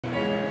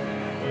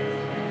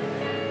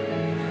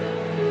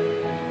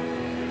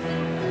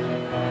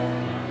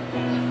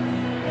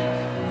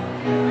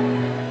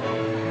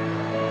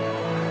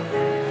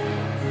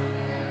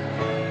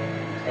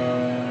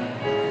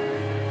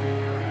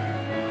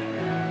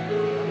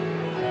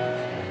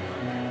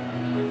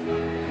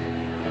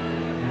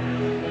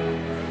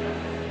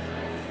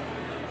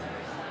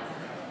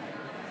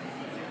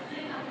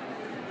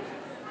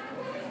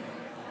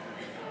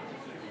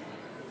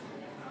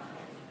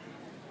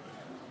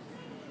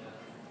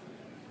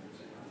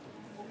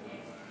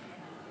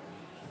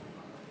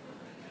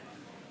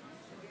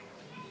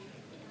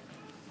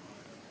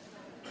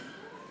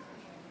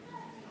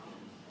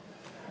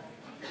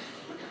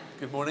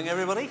Good morning,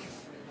 everybody.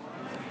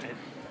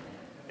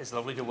 It's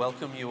lovely to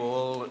welcome you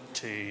all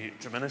to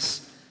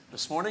Druminnis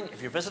this morning.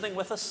 If you're visiting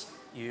with us,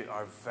 you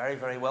are very,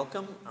 very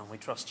welcome, and we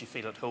trust you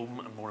feel at home,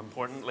 and more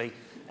importantly,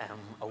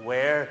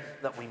 aware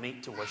that we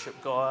meet to worship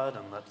God,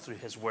 and that through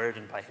His Word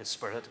and by His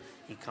Spirit,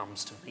 He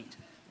comes to meet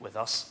with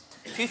us.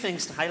 A few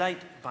things to highlight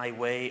by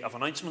way of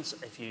announcements.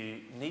 If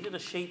you needed a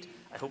sheet,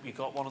 I hope you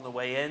got one on the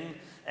way in,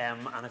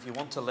 and if you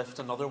want to lift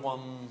another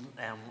one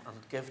and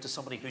give to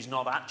somebody who's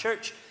not at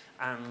church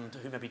and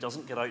who maybe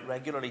doesn't get out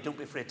regularly, don't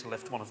be afraid to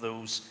lift one of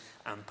those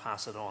and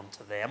pass it on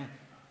to them.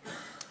 A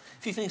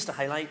few things to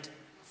highlight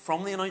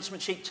from the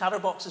announcement sheet.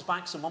 Chatterbox is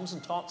back, so mums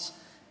and tots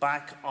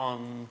back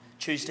on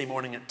Tuesday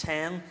morning at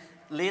 10.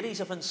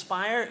 Ladies of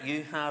Inspire,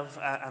 you have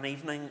an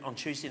evening on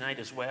Tuesday night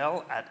as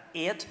well at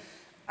 8.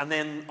 And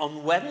then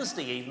on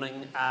Wednesday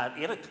evening at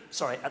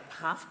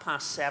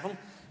 7:30,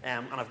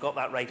 and I've got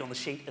that right on the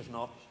sheet, if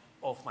not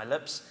off my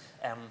lips,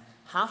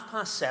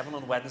 7:30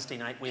 on Wednesday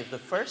night, we have the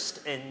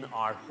first in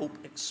our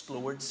Hope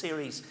Explored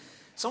series.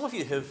 Some of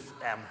you have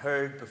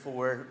heard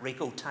before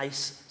Rico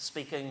Tice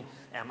speaking,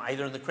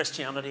 either in the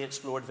Christianity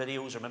Explored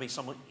videos, or maybe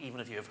some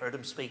even of you have heard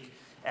him speak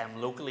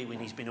locally when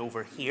he's been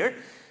over here.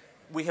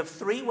 We have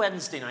 3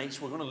 Wednesday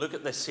nights. We're going to look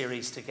at this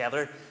series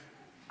together.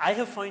 I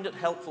have found it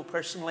helpful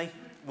personally.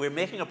 We're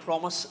making a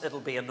promise. It'll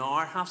be an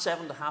hour,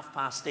 7:30 to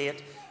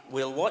 8:30.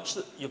 We'll watch.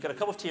 You'll get a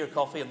cup of tea or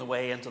coffee on the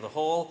way into the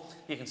hall.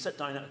 You can sit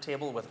down at a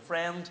table with a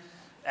friend.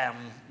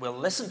 We'll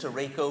listen to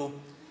Rico.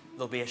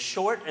 There'll be a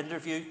short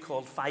interview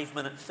called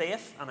 5-Minute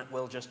Faith, and it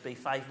will just be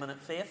 5-Minute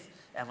Faith.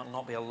 It'll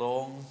not be a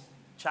long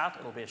chat.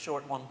 It'll be a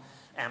short one.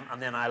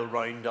 And then I'll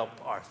round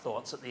up our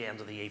thoughts at the end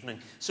of the evening.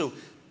 So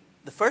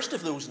the first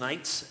of those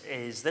nights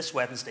is this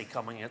Wednesday,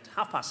 coming at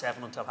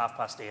 7:30 until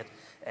 8:30.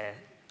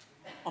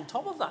 On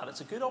top of that,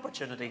 it's a good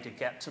opportunity to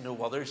get to know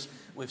others.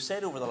 We've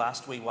said over the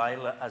last wee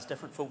while, as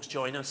different folks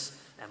join us,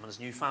 and as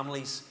new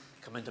families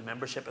come into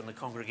membership in the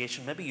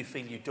congregation, maybe you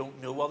feel you don't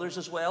know others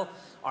as well.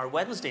 Our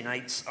Wednesday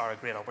nights are a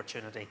great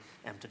opportunity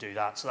to do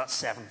that. So that's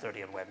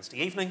 7:30 on Wednesday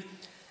evening.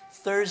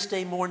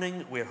 Thursday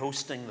morning, we're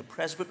hosting the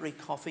Presbyterian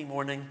coffee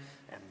morning,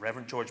 and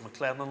Reverend George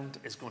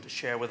McClelland is going to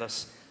share with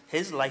us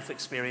his life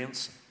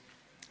experience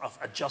of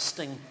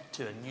adjusting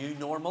to a new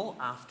normal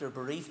after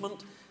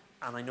bereavement.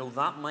 And I know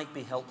that might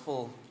be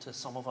helpful to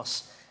some of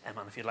us. And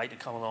if you'd like to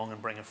come along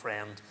and bring a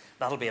friend,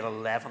 that'll be at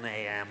 11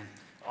 a.m.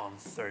 on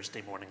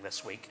Thursday morning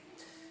this week.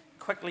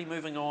 Quickly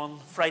moving on,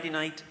 Friday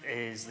night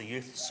is the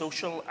youth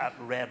social at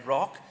Red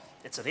Rock.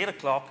 It's at 8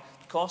 o'clock,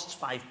 costs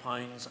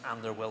 £5,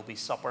 and there will be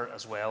supper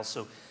as well.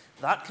 So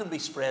that can be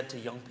spread to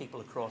young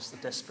people across the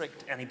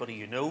district. Anybody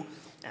you know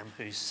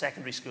whose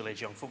secondary school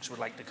age young folks would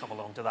like to come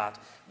along to that,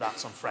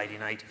 that's on Friday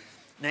night.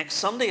 Next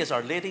Sunday is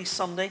our Ladies'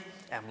 Sunday.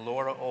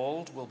 Laura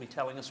Auld will be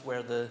telling us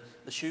where the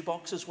shoe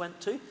boxes went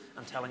to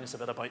and telling us a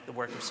bit about the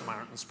work of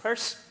Samaritan's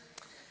Purse.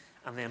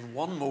 And then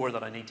one more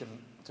that I need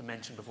to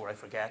mention before I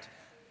forget.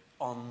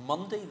 On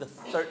Monday, the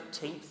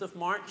 13th of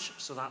March,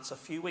 so that's a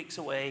few weeks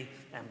away,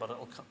 but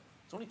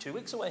it's only 2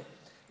 weeks away,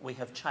 we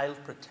have child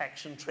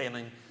protection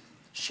training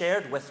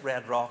shared with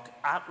Red Rock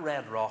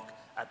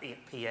at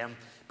 8 p.m.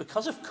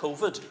 Because of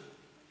COVID,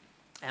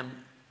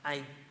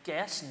 I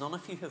guess none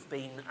of you have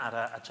been at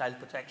a child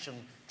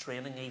protection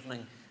training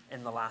evening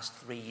in the last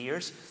 3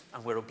 years,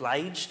 and we're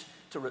obliged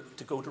to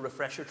go to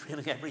refresher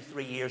training every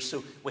 3 years,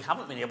 so we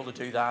haven't been able to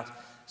do that.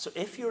 So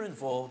if you're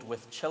involved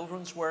with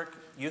children's work,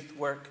 youth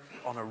work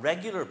on a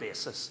regular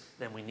basis,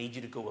 then we need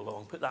you to go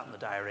along. Put that in the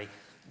diary,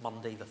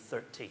 Monday the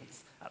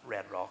 13th at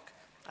Red Rock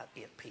at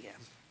 8 p.m.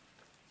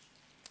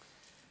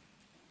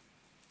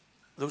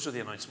 Those are the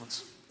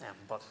announcements,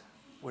 but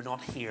we're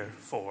not here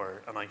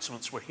for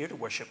announcements. We're here to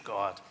worship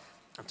God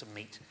and to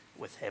meet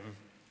with Him.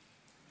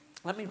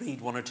 Let me read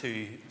 1 or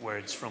 2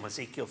 words from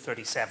Ezekiel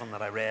 37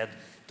 that I read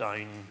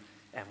down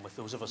with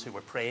those of us who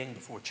were praying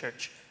before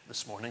church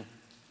this morning,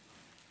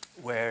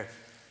 where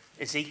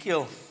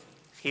Ezekiel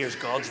hears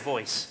God's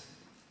voice,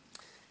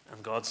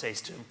 and God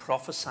says to him,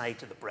 "Prophesy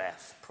to the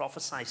breath,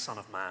 prophesy, Son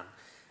of Man,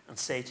 and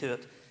say to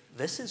it,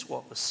 this is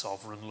what the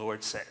Sovereign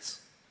Lord says.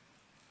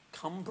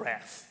 Come,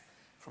 breath,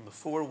 from the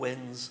 4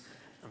 winds,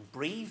 and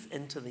breathe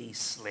into these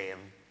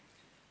slain,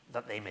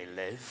 that they may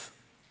live."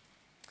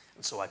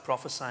 And so I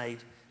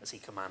prophesied as He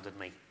commanded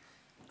me,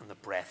 and the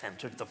breath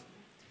entered them,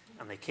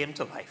 and they came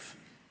to life,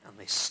 and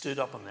they stood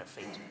up on their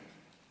feet,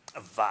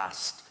 a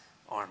vast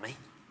army.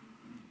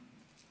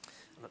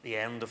 And at the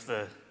end of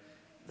the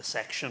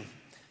section,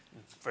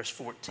 in verse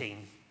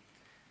 14,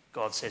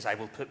 God says, "I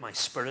will put my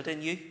spirit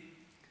in you,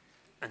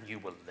 and you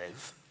will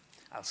live.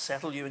 I'll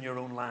settle you in your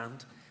own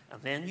land,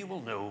 and then you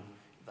will know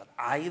that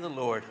I, the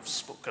Lord, have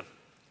spoken.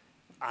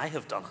 I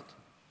have done it,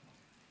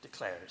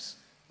 declares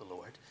the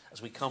Lord."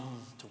 As we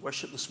come to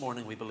worship this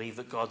morning, we believe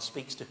that God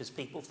speaks to His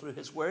people through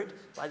His Word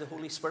by the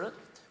Holy Spirit.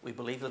 We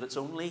believe that it's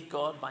only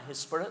God by His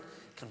Spirit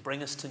can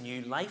bring us to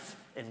new life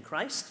in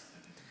Christ.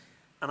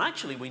 And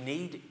actually, we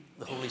need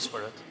the Holy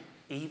Spirit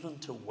even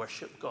to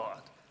worship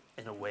God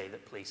in a way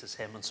that pleases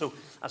Him. And so,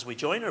 as we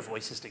join our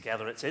voices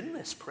together, it's in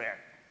this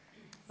prayer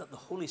that the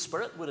Holy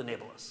Spirit would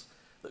enable us,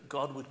 that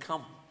God would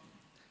come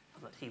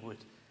and that he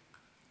would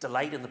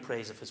delight in the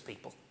praise of his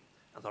people,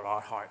 and that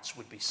our hearts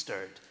would be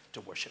stirred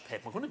to worship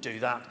him. We're going to do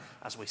that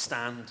as we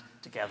stand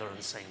together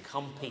and sing,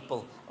 "Come,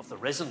 people of the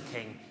risen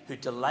King, who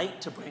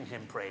delight to bring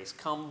him praise.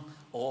 Come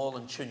all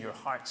and tune your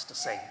hearts to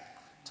sing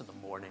to the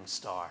morning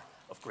star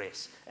of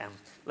grace."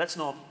 Let's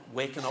not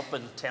waken up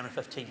in 10 or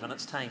 15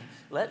 minutes' time.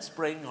 Let's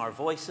bring our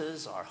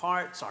voices, our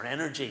hearts, our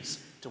energies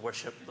to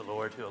worship the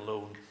Lord, who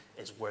alone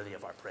is worthy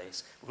of our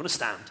praise. We're going to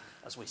stand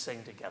as we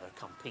sing together,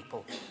 "Come,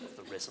 people of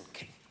the risen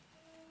King."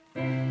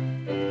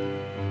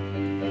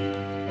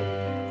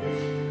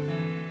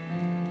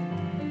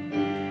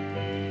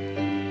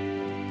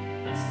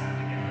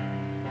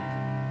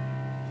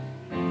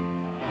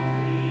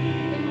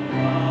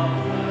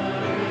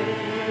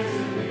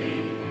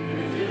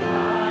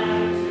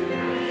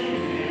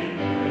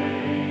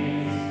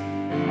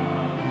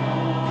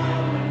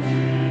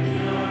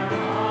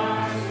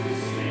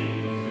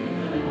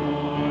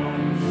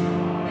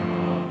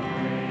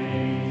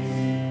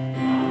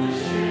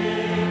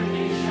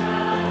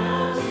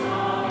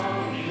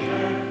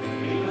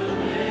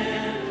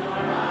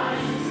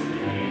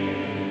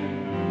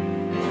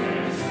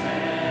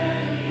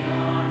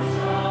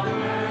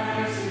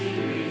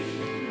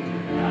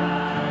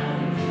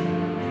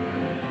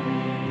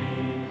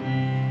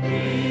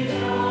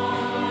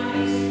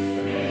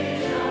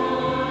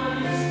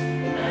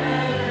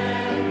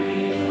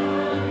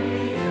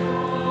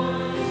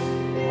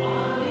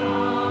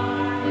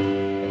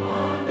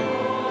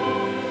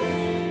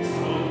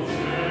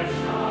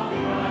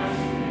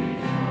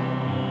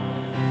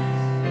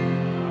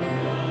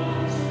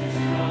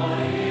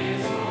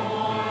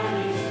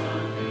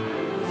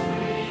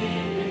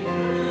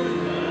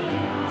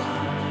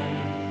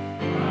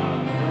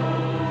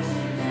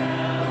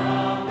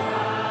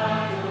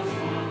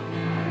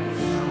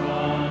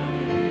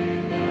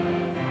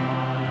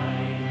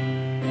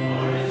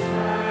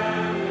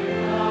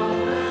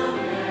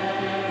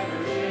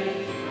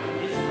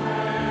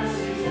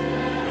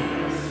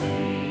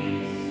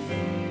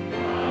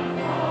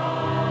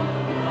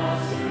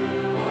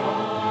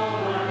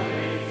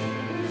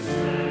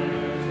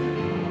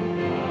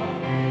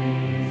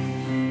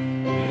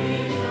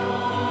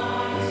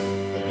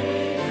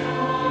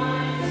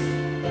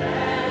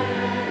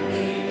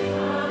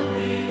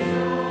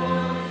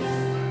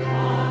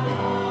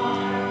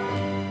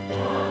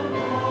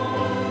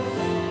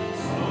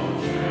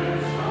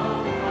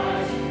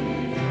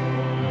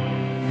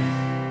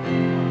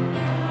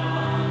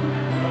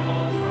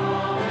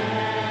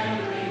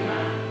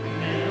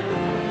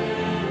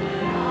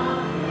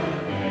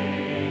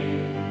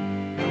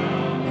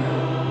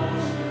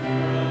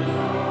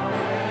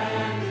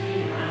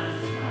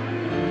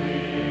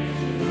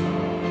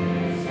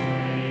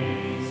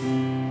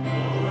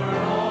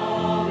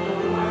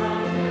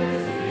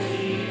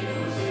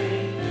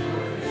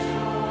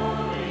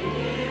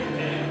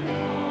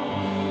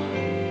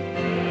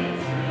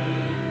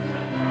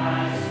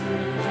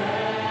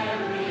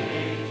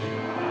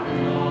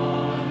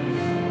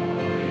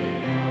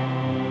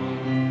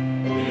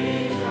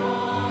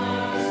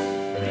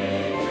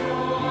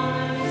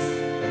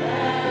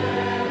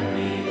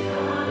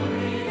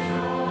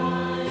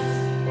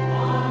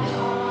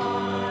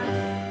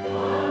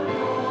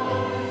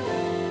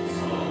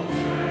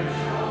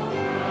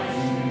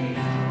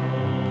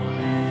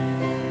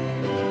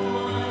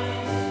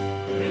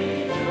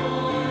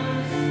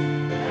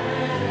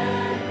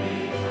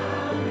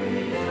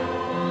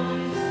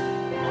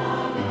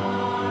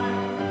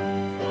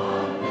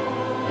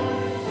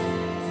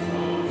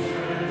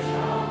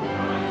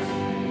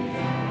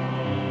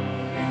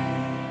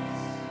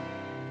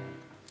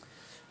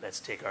 Let's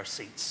take our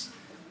seats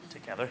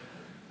together.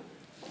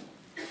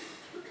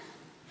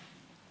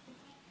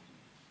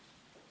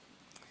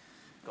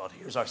 God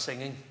hears our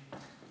singing,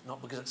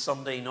 not because it's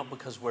Sunday, not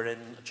because we're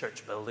in a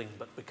church building,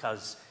 but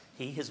because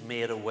he has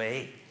made a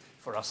way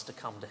for us to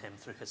come to him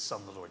through his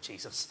Son, the Lord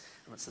Jesus.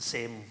 And it's the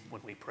same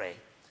when we pray.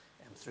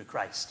 And through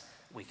Christ,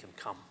 we can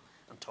come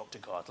and talk to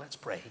God. Let's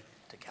pray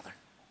together.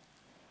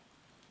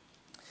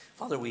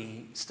 Father,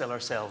 we still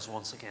ourselves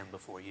once again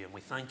before you, and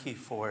we thank you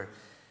for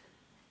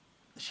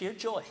the sheer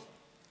joy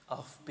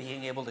of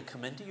being able to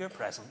come into your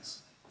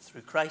presence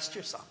through Christ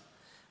your Son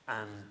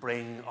and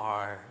bring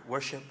our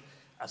worship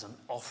as an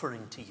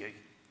offering to you,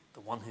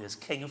 the one who is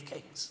King of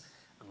Kings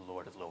and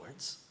Lord of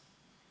Lords.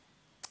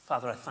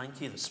 Father, I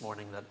thank you this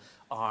morning that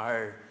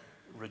our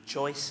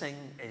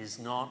rejoicing is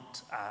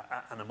not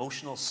an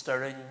emotional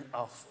stirring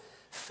of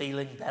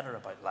feeling better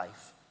about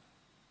life,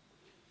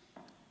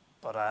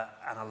 but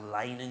an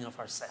aligning of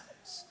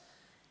ourselves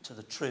to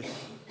the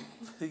truth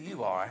of who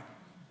you are,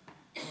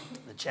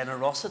 the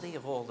generosity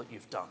of all that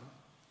you've done,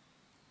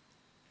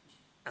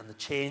 and the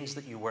change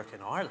that you work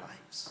in our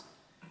lives,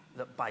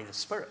 that by the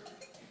Spirit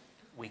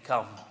we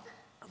come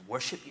and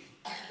worship you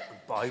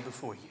and bow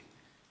before you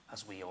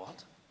as we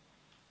ought.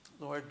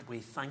 Lord, we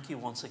thank you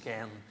once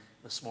again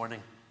this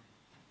morning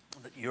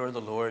that you're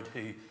the Lord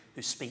who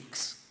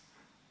speaks,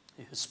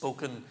 who has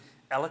spoken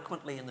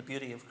eloquently in the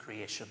beauty of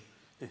creation,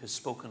 who has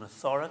spoken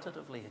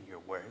authoritatively in your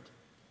word,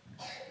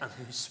 and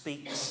who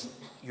speaks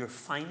your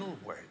final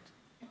word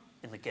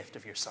in the gift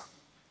of your Son.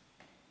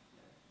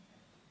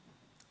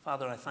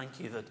 Father, I thank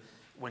you that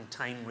when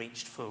time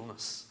reached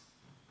fullness,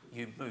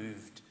 you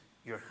moved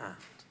your hand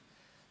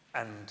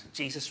and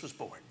Jesus was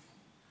born.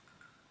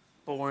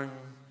 Born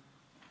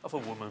of a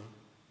woman,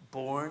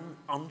 born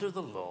under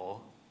the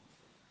law,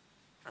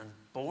 and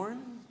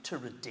born to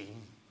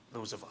redeem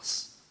those of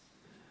us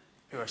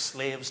who are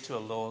slaves to a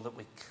law that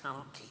we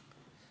cannot keep.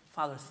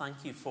 Father,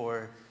 thank you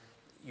for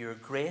your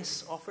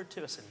grace offered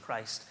to us in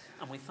Christ,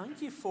 and we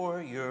thank you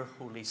for your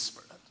Holy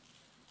Spirit,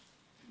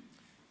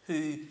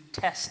 who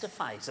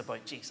testifies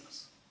about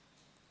Jesus,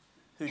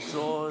 who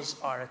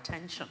draws our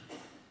attention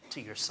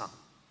to your Son,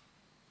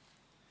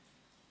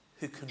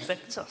 who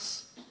convicts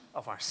us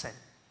of our sin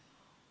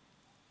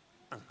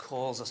and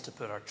calls us to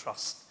put our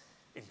trust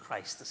in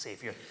Christ the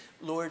Saviour.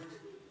 Lord,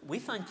 we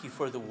thank you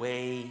for the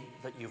way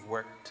that you've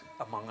worked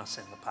among us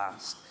in the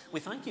past. We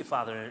thank you,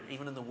 Father,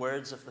 even in the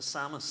words of the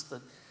psalmist,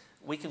 that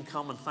we can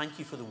come and thank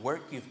you for the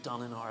work you've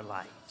done in our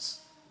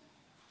lives.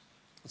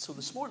 And so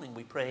this morning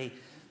we pray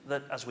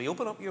that as we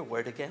open up your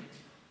word again,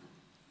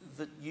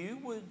 that you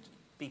would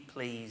be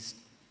pleased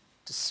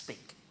to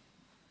speak.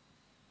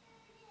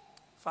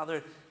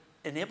 Father,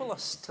 enable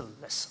us to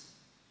listen.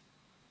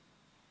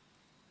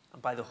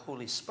 And by the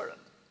Holy Spirit,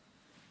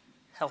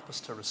 help us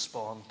to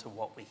respond to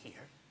what we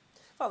hear.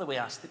 Father, we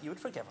ask that you would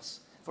forgive us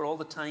for all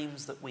the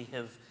times that we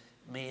have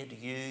made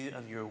you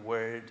and your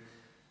word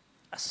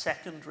a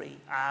secondary,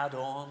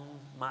 add-on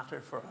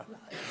matter for our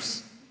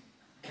lives.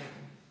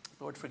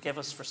 Lord, forgive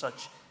us for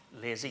such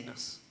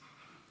laziness.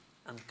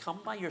 And come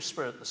by your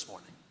Spirit this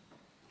morning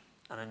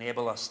and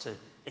enable us to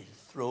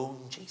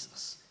enthrone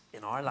Jesus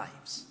in our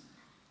lives,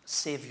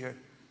 Saviour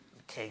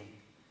and King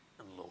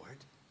and Lord.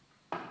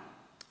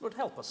 Lord,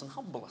 help us and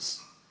humble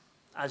us.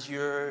 As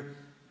your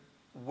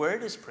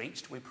word is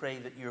preached, we pray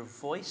that your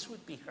voice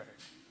would be heard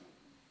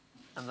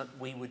and that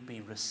we would be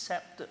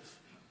receptive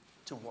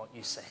to what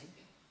you say.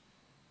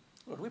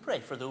 Lord, we pray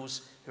for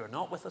those who are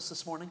not with us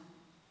this morning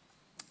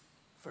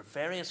for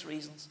various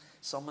reasons,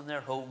 some in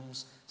their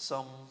homes,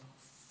 some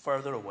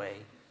further away.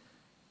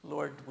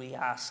 Lord, we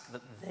ask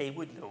that they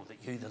would know that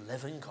you, the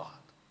living God,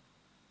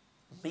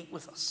 meet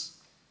with us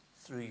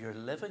through your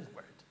living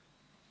word,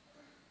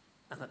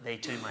 and that they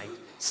too might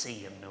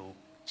see and know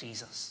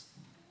Jesus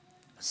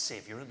as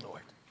Saviour and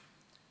Lord.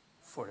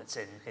 For it's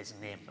in his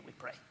name that we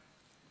pray.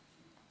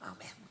 Amen.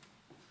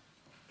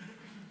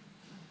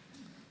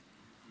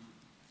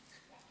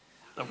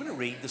 I'm going to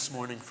read this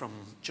morning from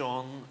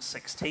John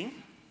 16,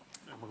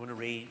 and we're going to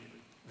read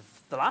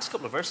the last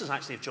couple of verses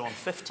actually of John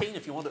 15.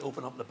 If you want to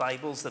open up the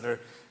Bibles that are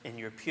in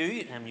your pew,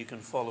 you can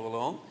follow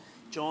along.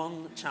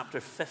 John chapter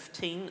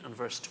 15 and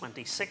verse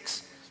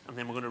 26, and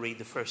then we're going to read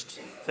the first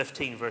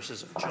 15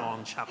 verses of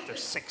John chapter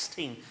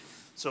 16.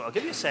 So I'll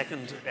give you a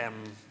second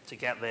to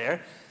get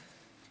there.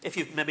 If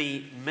you've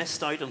maybe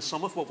missed out on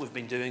some of what we've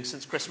been doing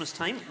since Christmas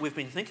time, we've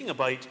been thinking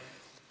about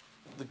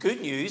the good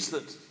news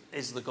that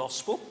is the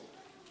gospel.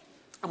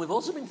 And we've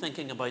also been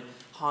thinking about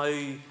how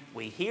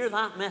we hear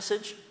that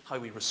message, how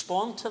we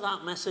respond to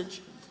that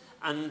message,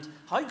 and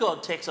how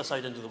God takes us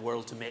out into the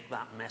world to make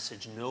that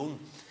message known.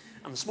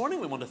 And this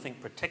morning we want to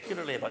think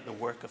particularly about the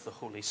work of the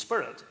Holy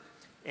Spirit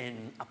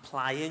in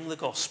applying the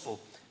gospel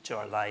to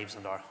our lives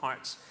and our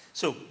hearts.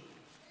 So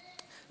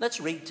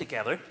let's read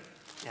together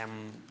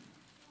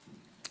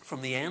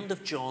from the end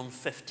of John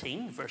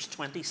 15, verse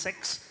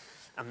 26,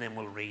 and then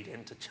we'll read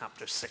into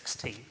chapter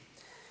 16.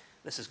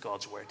 This is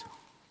God's word.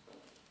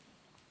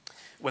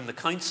 When the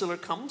Counselor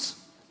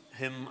comes,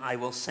 whom I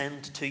will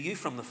send to you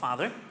from the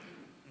Father,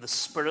 the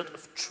Spirit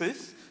of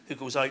truth, who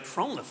goes out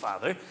from the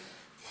Father,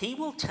 he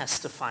will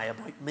testify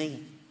about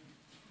me.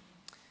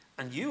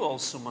 And you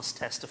also must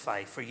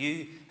testify, for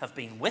you have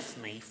been with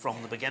me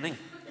from the beginning.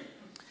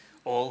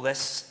 All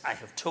this I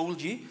have told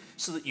you,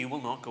 so that you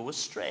will not go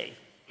astray.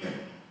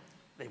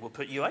 They will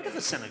put you out of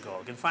the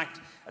synagogue. In fact,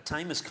 a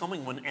time is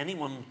coming when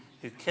anyone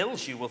who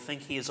kills you will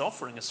think he is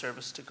offering a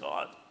service to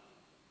God.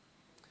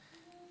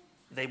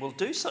 They will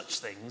do such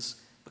things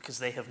because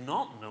they have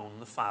not known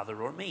the Father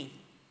or me.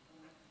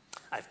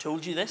 I've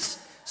told you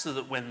this so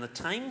that when the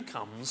time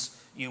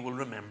comes, you will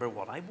remember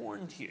what I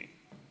warned you.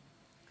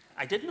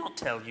 I did not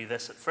tell you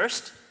this at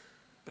first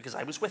because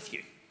I was with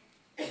you.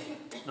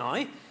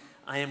 Now,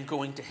 I am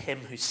going to him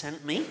who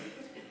sent me,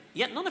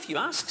 yet none of you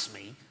asks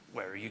me,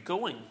 where are you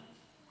going?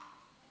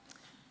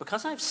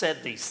 Because I've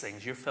said these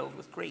things, you're filled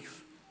with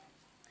grief.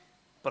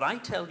 But I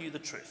tell you the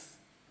truth.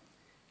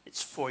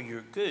 It's for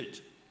your good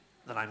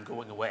that I'm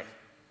going away.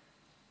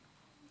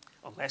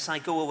 Unless I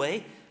go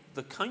away,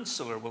 the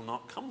Counselor will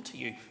not come to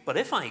you. But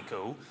if I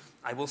go,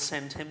 I will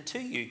send him to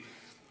you.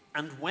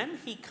 And when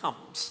he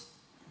comes,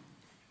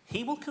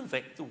 he will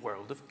convict the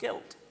world of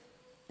guilt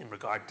in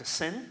regard to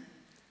sin,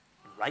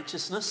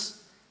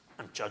 righteousness,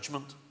 and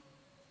judgment.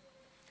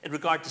 In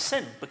regard to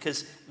sin,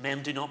 because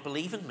men do not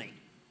believe in me.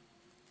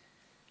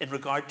 In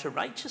regard to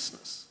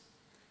righteousness,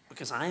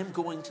 because I am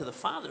going to the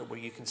Father where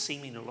you can see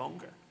me no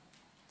longer.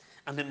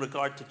 And in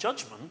regard to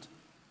judgment,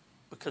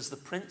 because the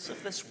prince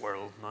of this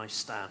world now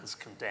stands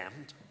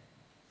condemned.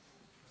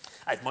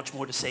 I have much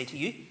more to say to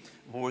you,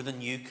 more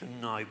than you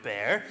can now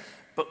bear.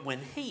 But when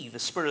he, the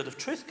Spirit of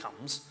truth,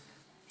 comes,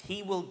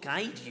 he will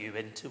guide you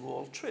into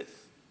all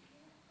truth.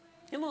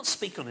 He'll not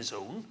speak on his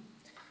own.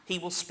 He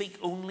will speak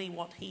only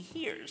what he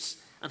hears,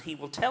 and he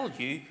will tell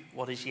you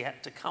what is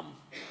yet to come.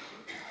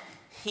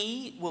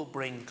 He will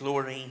bring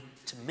glory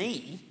to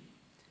me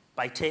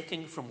by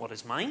taking from what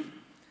is mine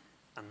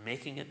and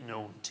making it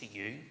known to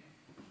you.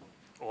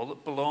 All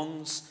that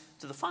belongs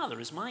to the Father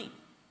is mine.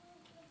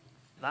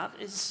 That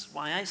is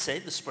why I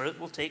said the Spirit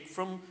will take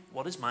from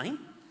what is mine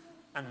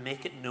and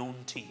make it known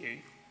to you.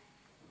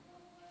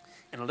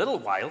 In a little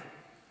while,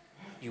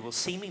 you will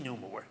see me no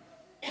more.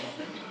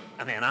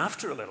 And then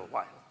after a little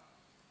while,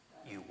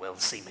 you will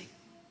see me.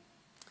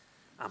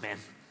 Amen.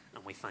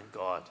 And we thank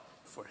God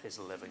for his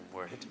living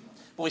word.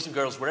 Boys and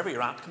girls, wherever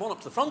you're at, come on up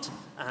to the front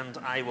and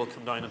I will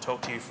come down and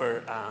talk to you for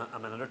a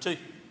minute or two.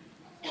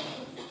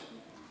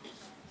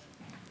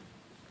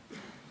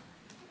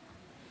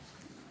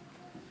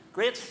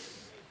 Great.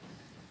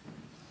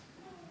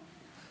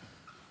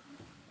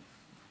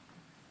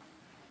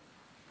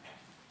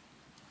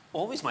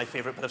 Always my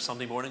favourite bit of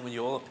Sunday morning when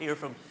you all appear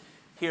from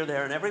here,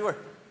 there and everywhere.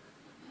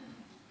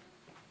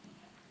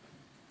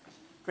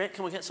 Great,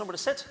 can we get somewhere to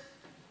sit?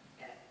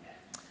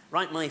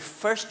 Right, my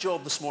first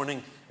job this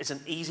morning is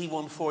an easy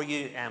one for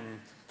you, and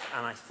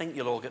I think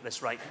you'll all get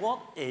this right.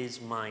 What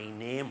is my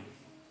name?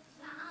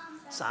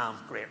 Sam.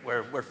 Great,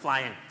 we're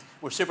flying.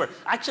 We're super.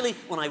 Actually,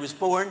 when I was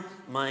born,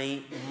 my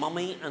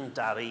mummy and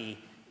daddy,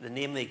 the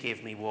name they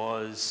gave me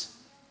was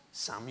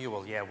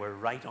Samuel. Yeah, we're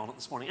right on it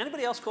this morning.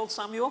 Anybody else called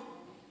Samuel?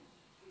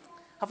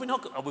 Have we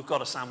not got, oh, we've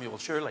got a Samuel,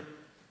 surely.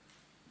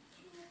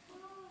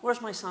 Where's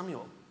my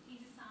Samuel? He's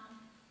a Sam.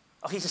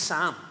 Oh, he's a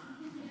Sam.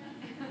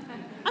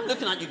 I'm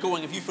looking at you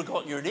going, have you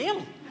forgotten your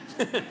name?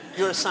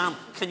 You're a Sam.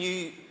 Can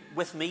you,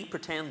 with me,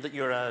 pretend that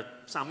you're a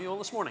Samuel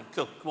this morning?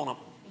 Cool, come on up.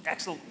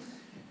 Excellent.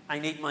 I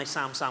need my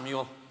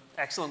Samuel.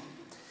 Excellent.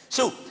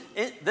 So,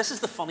 this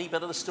is the funny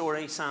bit of the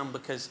story, Sam,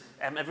 because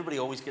everybody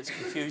always gets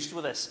confused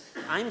with this.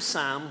 I'm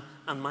Sam,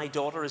 and my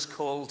daughter is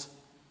called...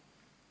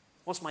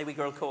 What's my wee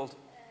girl called?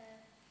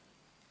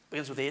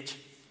 Begins with H?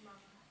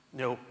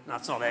 No,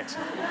 that's not it.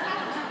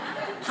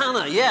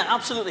 Hannah, yeah,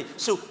 absolutely.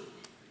 So,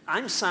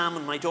 I'm Sam,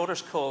 and my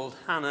daughter's called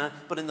Hannah,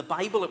 but in the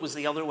Bible it was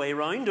the other way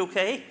around,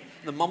 okay?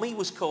 The mummy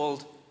was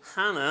called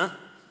Hannah,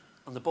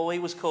 and the boy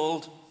was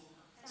called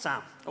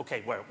Sam.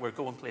 Okay, we're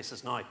going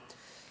places now.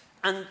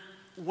 And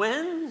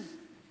when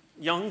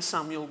young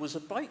Samuel was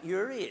about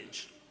your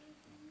age,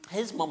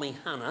 his mummy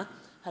Hannah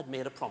had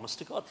made a promise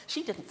to God.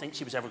 She didn't think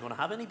she was ever going to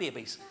have any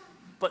babies,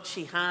 but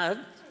she had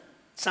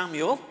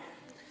Samuel,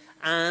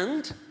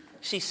 and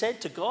she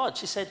said to God,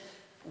 she said,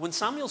 when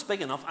Samuel's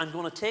big enough, I'm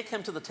going to take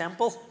him to the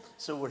temple.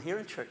 So we're here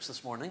in church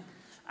this morning,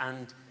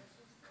 and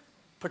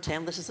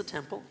pretend this is the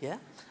temple, yeah?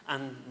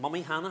 And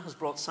mummy Hannah has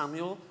brought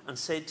Samuel and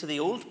said to the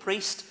old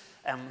priest,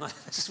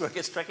 this is where it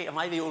gets tricky, am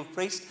I the old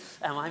priest?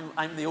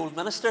 I'm the old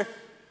minister.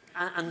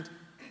 And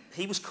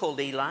he was called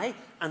Eli,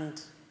 and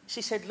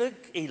she said, look,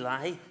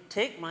 Eli,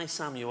 take my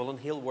Samuel and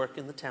he'll work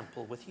in the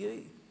temple with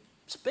you.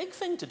 It's a big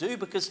thing to do,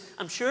 because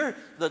I'm sure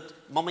that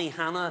mummy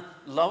Hannah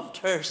loved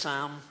her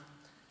Sam.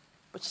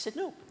 But she said,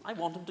 no, I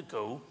want him to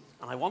go,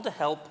 and I want to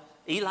help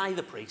Eli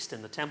the priest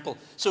in the temple.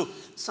 So,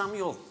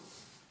 Samuel,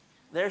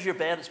 there's your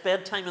bed. It's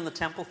bedtime in the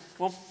temple.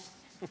 Come on.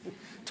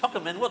 Tuck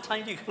him in. What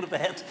time do you go to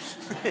bed?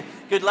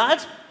 Good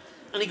lad.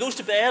 And he goes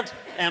to bed,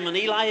 and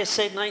Eli has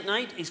said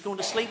night-night. He's going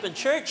to sleep in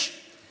church.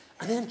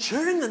 And then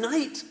during the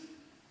night,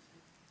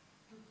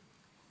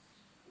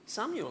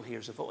 Samuel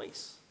hears a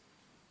voice.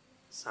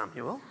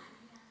 Samuel?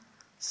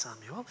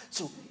 Samuel?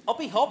 So up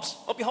he hops,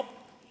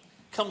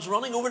 comes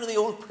running over to the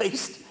old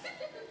priest.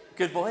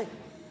 Good boy.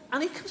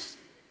 And he comes,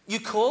 you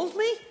called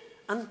me?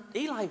 And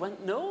Eli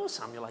went, no,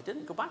 Samuel, I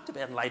didn't. Go back to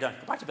bed and lie down.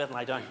 Go back to bed and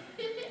lie down.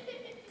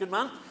 Good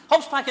man.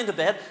 Hops back into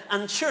bed,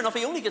 and sure enough,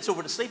 he only gets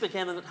over to sleep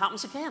again, and it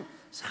happens again.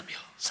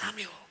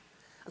 Samuel.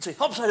 And so he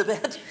hops out of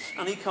bed,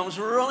 and he comes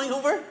running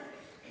over,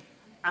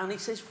 and he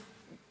says,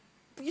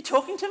 were you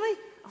talking to me?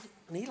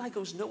 And Eli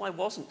goes, no, I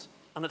wasn't.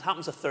 And it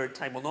happens a third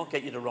time. We'll not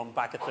get you to run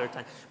back a third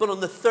time. But on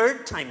the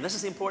third time, this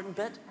is the important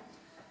bit,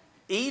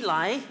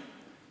 Eli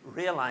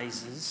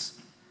realizes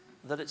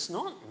that it's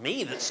not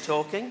me that's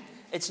talking.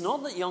 It's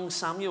not that young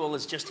Samuel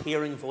is just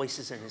hearing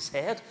voices in his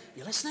head.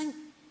 You listening?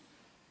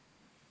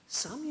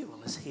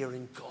 Samuel is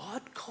hearing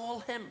God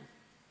call him.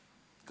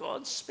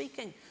 God's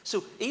speaking.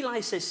 So Eli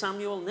says,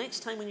 Samuel,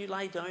 next time when you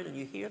lie down and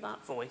you hear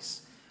that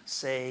voice,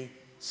 say,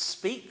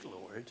 speak,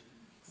 Lord,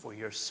 for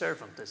your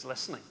servant is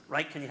listening.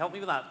 Right, can you help me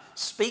with that?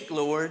 Speak,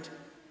 Lord,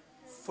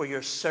 for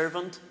your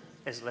servant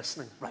is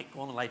listening. Right,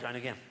 go on and lie down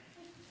again.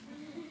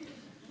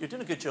 You're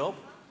doing a good job.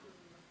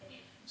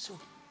 So,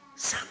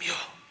 Samuel.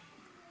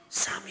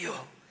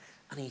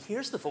 And he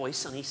hears the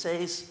voice and he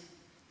says,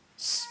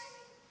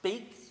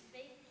 speak,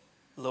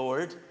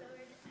 Lord. I'm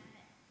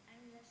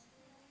listening.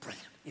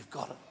 Brilliant, you've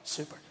got it.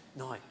 Super.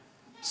 Now,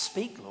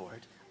 speak,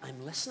 Lord,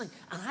 I'm listening.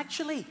 And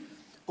actually,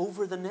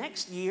 over the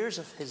next years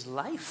of his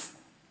life,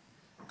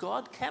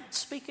 God kept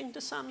speaking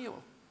to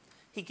Samuel.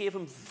 He gave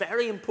him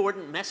very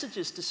important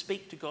messages to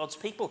speak to God's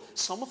people.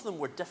 Some of them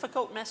were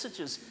difficult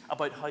messages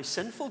about how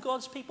sinful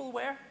God's people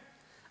were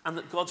and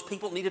that God's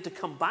people needed to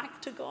come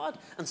back to God.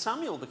 And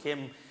Samuel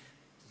became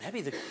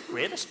maybe the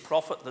greatest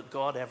prophet that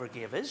God ever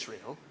gave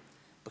Israel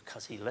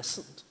because he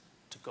listened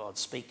to God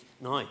speak.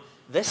 Now,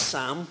 this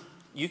psalm,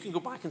 you can go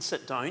back and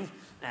sit down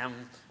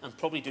and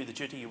probably do the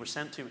duty you were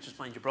sent to, which is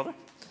find your brother.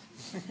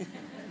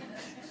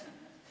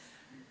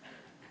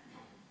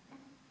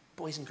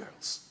 Boys and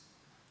girls,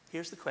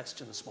 here's the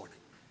question this morning.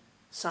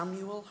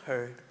 Samuel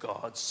heard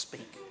God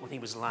speak when he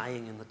was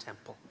lying in the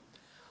temple.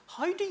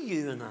 How do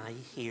you and I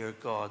hear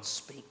God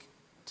speak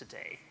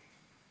today?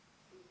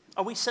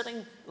 Are we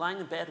sitting, lying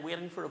in bed,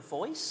 waiting for a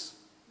voice?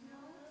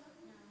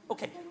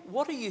 Okay,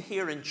 what are you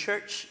here in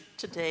church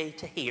today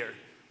to hear?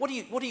 What are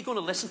you going to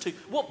listen to?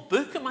 What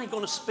book am I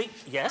going to speak?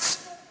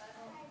 Yes?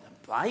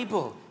 The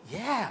Bible.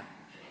 Yeah.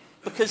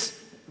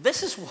 Because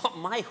this is what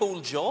my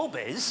whole job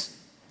is.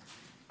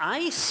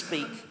 I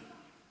speak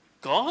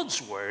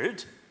God's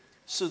word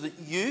so that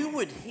you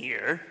would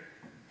hear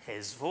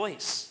his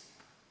voice.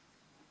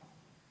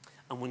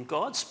 And when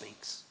God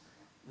speaks,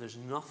 there's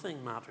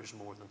nothing matters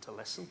more than to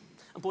listen.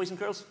 And boys and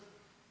girls,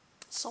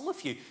 some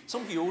of you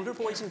older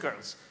boys and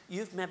girls,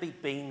 you've maybe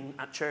been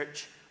at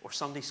church or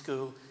Sunday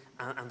school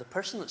and the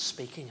person that's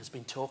speaking has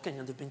been talking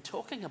and they've been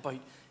talking about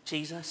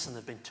Jesus and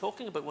they've been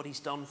talking about what he's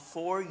done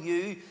for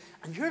you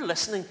and you're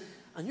listening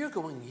and you're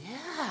going,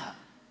 yeah,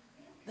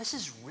 this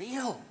is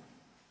real.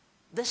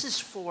 This is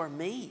for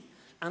me.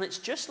 And it's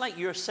just like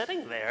you're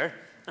sitting there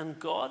and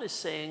God is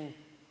saying,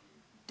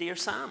 dear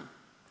Sam,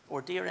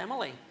 or dear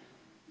Emily,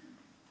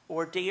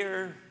 or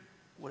dear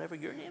whatever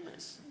your name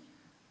is.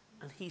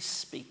 And he's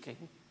speaking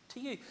to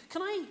you.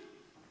 Can I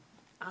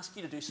ask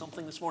you to do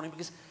something this morning?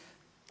 Because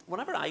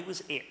whenever I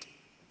was 8,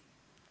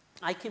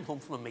 I came home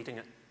from a meeting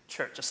at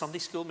church, a Sunday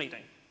school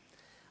meeting.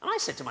 And I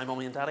said to my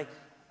mummy and daddy,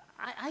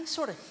 I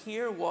sort of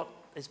hear what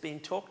is being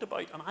talked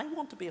about, and I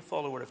want to be a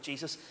follower of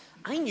Jesus.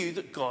 I knew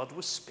that God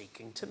was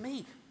speaking to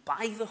me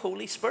by the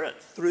Holy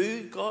Spirit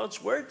through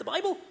God's word, the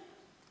Bible.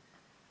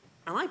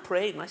 And I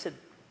prayed and I said,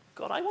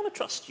 God, I want to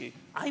trust you.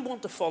 I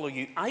want to follow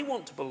you. I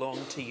want to belong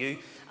to you.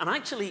 And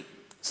actually,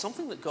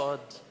 something that God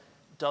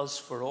does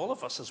for all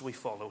of us as we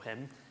follow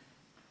him,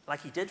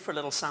 like he did for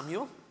little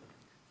Samuel.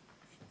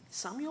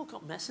 Samuel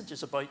got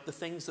messages about the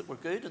things that were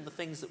good and the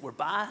things that were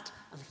bad,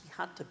 and he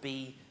had to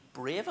be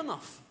brave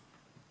enough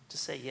to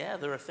say, yeah,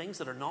 there are things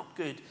that are not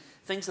good,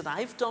 things that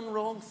I've done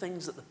wrong,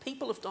 things that the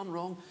people have done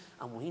wrong,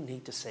 and we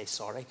need to say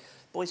sorry.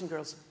 Boys and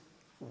girls,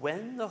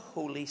 when the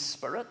Holy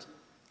Spirit,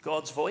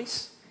 God's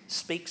voice,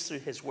 speaks through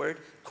his word,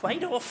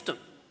 quite often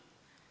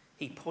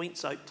he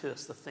points out to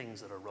us the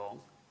things that are wrong.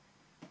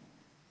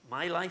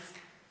 My life,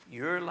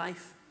 your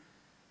life,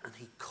 and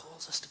he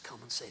calls us to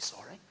come and say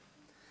sorry.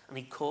 And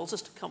he calls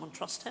us to come and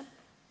trust him.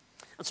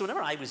 And so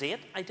whenever I was 8,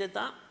 I did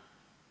that.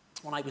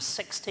 When I was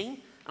 16 and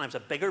I was a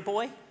bigger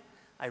boy,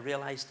 I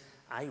realized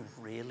I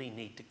really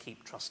need to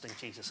keep trusting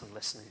Jesus and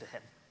listening to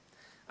him.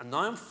 And now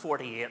I'm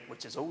 48,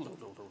 which is old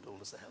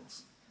as the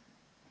hills.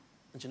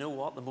 And you know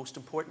what? The most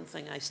important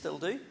thing I still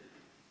do?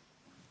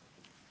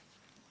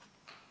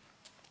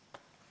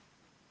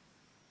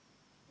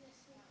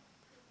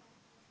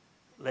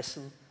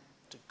 Listen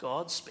to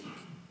God speak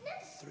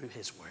through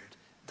his word.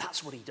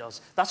 That's what he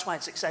does. That's why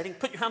it's exciting.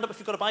 Put your hand up if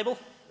you've got a Bible.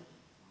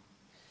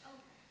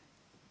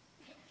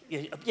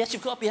 Yes,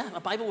 you've got a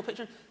Bible with a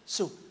picture.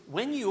 So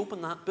when you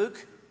open that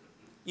book,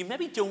 you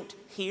maybe don't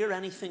hear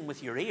anything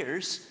with your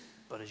ears,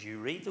 but as you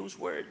read those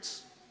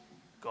words,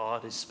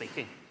 God is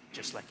speaking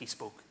just like he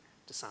spoke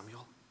to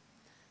Samuel.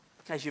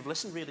 Guys, you've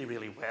listened really,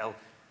 really well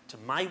to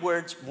my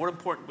words. More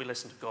important, we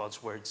listen to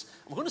God's words.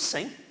 I'm going to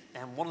sing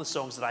one of the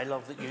songs that I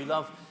love, that you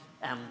love,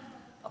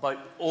 about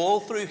all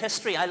through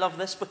history. I love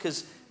this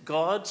because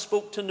God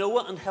spoke to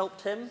Noah and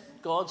helped him.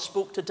 God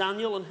spoke to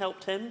Daniel and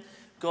helped him.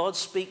 God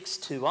speaks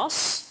to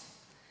us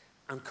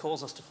and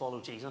calls us to follow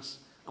Jesus.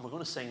 And we're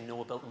going to sing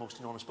Noah Built the Most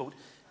Enormous Boat.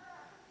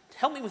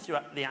 Help me with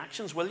the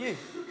actions, will you?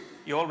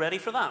 You all ready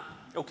for that?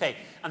 Okay.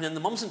 And then the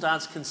mums and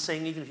dads can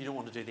sing, even if you don't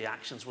want to do the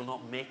actions. We'll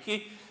not make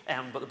you,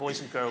 but the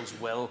boys and girls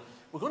will.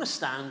 We're going to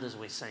stand as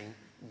we sing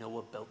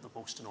Noah Built the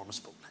Most Enormous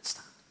Boat. Let's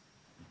stand.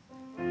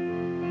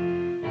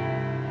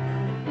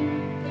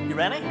 You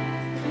ready?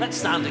 Let's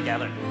stand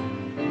together.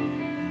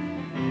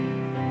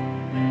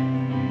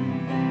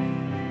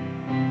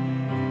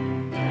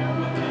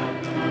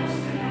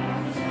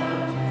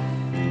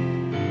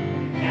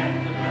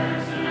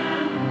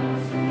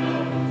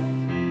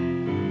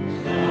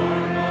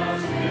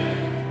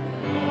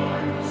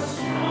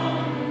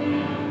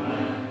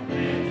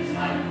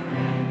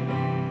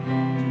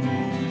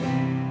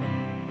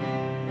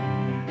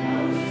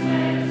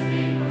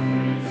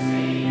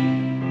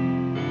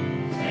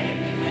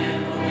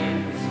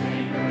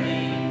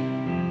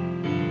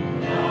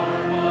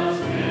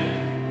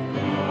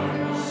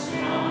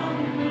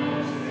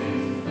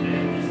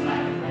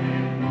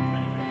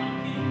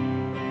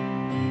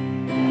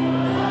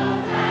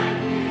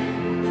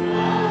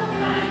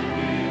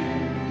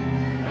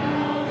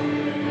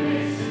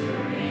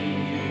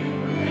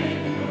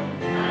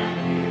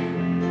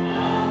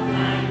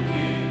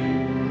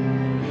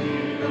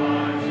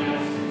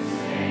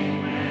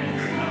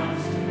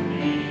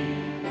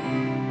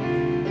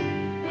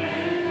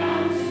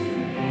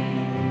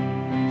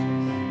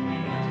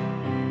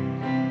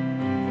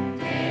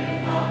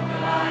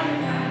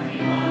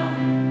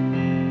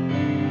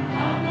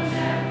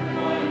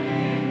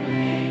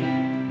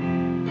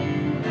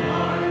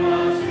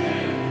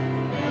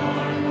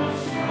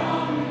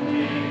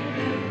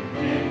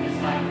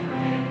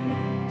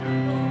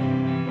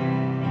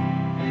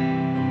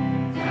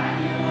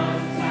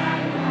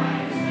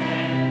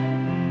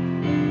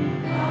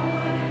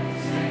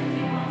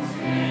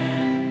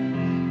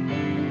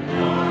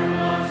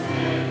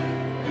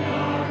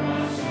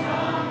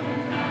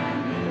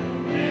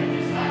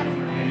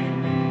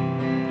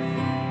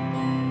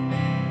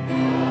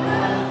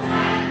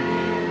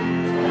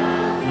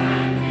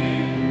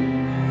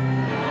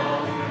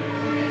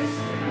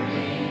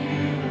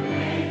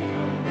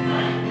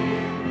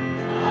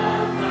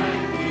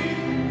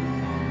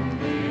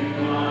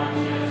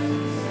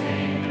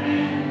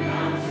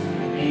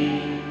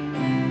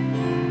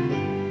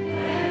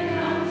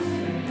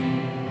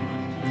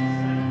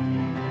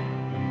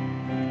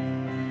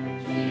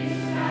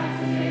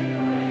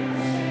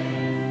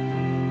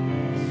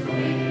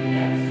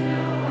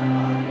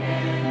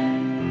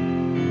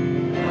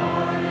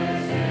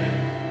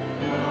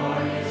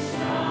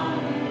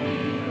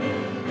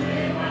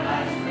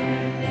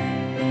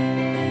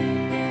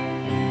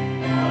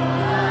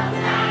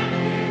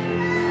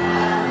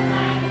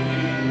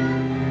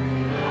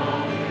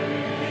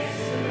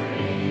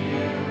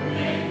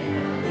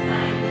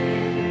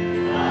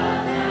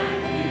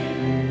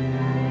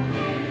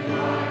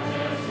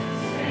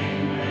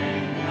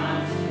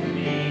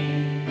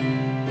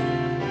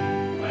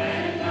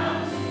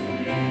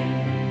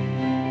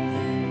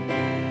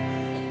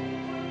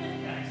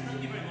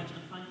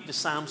 to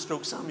Sam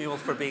stroke Samuel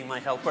for being my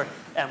helper.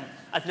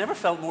 I've never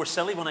felt more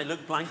silly when I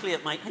looked blankly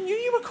at I knew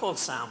you were called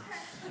Sam.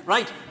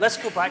 Right, let's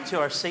go back to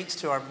our seats,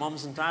 to our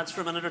mums and dads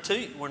for a minute or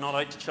two. We're not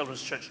out to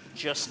Children's Church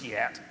just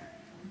yet.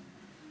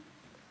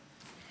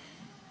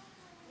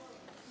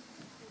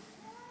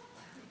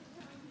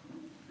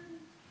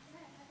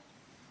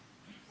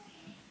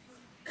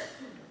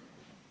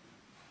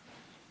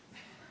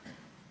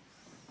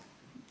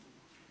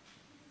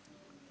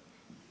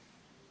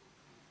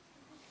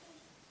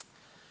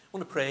 I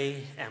want to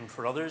pray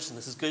for others, and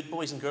this is good,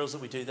 boys and girls,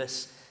 that we do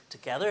this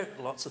together.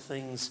 Lots of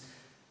things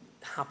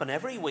happen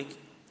every week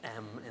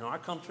in our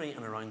country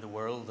and around the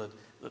world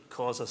that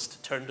cause us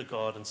to turn to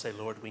God and say,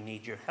 Lord, we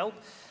need your help.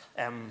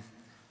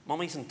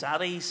 Mummies and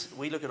daddies,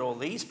 we look at all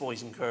these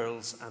boys and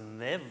girls, and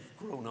they've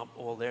grown up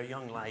all their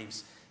young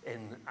lives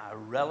in a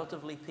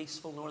relatively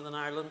peaceful Northern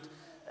Ireland.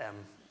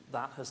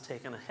 That has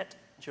taken a hit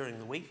during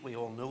the week. We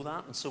all know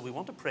that. And so we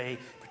want to pray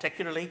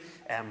particularly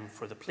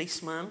for the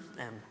policeman,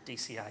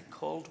 DCI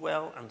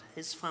Caldwell, and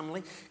his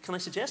family. Can I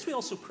suggest we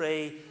also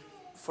pray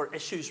for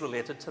issues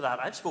related to that?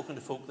 I've spoken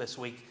to folk this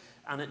week,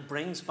 and it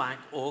brings back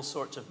all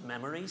sorts of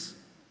memories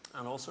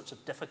and all sorts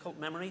of difficult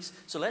memories.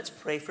 So let's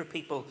pray for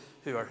people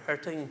who are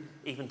hurting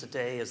even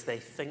today as they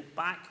think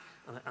back,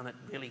 and it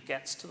really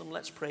gets to them.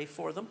 Let's pray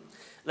for them.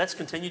 Let's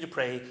continue to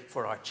pray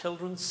for our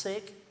children's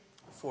sake,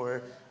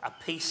 for a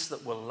peace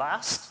that will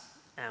last,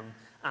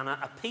 and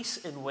a peace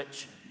in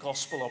which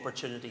gospel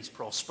opportunities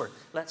prosper.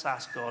 Let's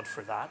ask God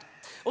for that.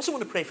 I also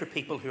want to pray for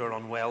people who are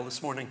unwell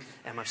this morning.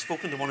 I've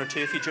spoken to one or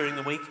two of you during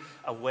the week,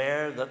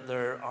 aware that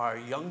there are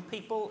young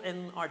people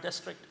in our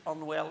district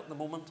unwell at the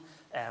moment,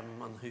 and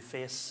who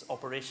face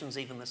operations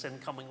even this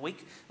incoming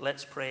week.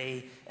 Let's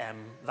pray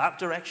that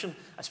direction.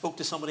 I spoke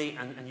to somebody,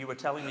 and you were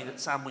telling me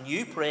that, Sam, when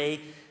you pray,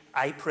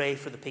 I pray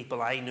for the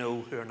people I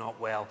know who are not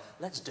well.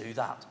 Let's do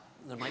that.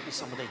 There might be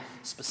somebody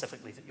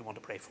specifically that you want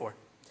to pray for.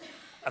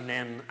 And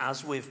then,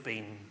 as we've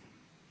been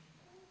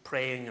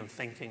praying and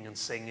thinking and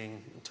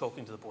singing and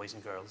talking to the boys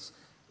and girls,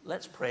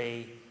 let's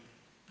pray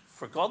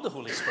for God the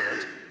Holy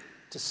Spirit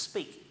to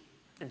speak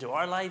into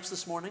our lives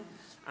this morning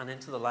and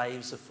into the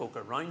lives of folk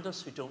around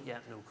us who don't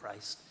yet know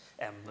Christ,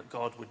 that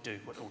God would do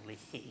what only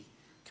He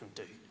can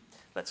do.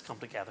 Let's come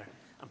together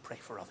and pray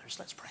for others.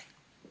 Let's pray.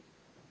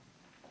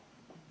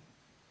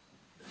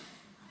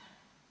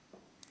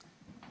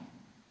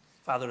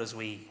 Father, as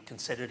we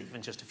considered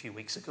even just a few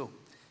weeks ago,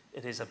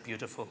 it is a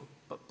beautiful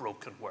but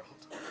broken world.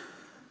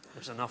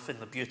 There's enough in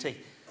the beauty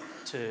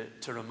to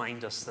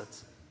remind us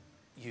that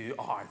you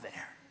are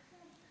there.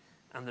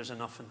 And there's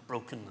enough in the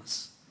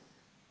brokenness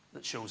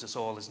that shows us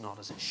all is not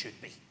as it should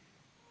be.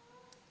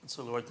 And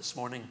so, Lord, this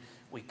morning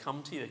we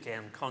come to you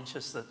again,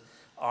 conscious that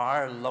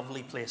our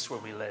lovely place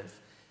where we live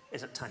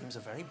is at times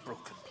a very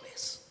broken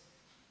place.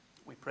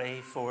 We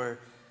pray for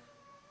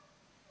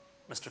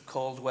Mr.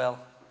 Caldwell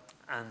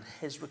and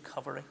his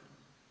recovery.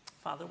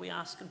 Father, we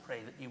ask and pray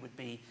that you would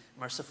be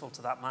merciful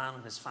to that man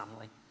and his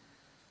family,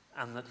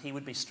 and that he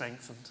would be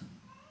strengthened.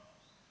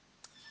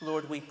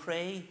 Lord, we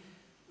pray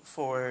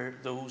for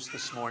those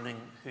this morning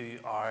who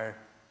are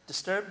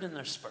disturbed in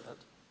their spirit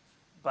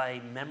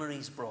by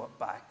memories brought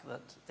back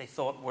that they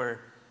thought were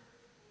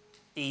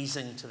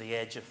easing to the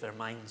edge of their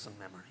minds and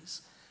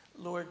memories.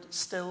 Lord,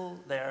 still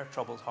their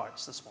troubled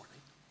hearts this morning.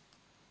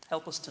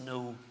 Help us to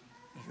know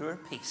your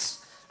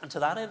peace. And to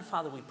that end,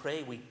 Father, we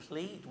pray, we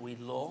plead, we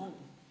long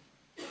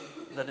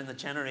that in the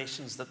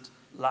generations that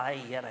lie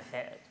yet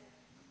ahead,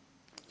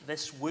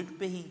 this would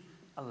be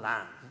a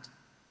land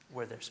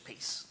where there's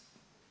peace.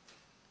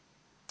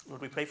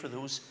 Lord, we pray for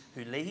those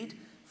who lead,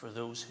 for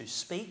those who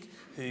speak,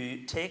 who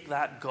take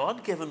that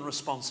God-given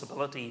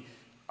responsibility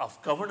of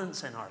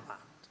governance in our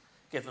land.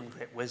 Give them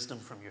great wisdom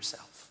from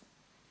yourself.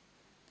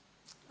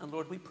 And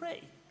Lord, we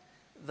pray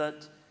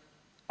that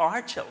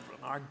our children,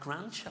 our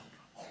grandchildren,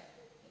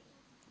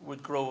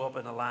 would grow up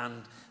in a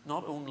land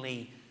not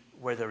only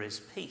where there is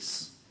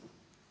peace,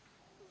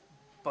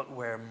 but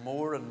where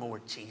more and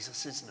more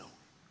Jesus is known.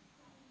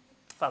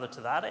 Father,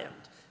 to that end,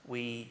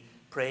 we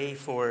pray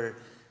for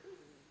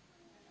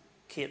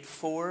Kate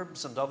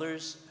Forbes and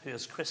others who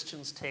as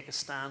Christians take a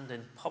stand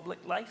in public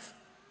life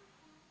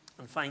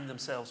and find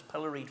themselves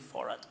pilloried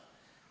for it.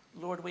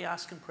 Lord, we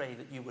ask and pray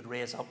that you would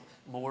raise up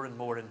more and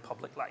more in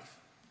public life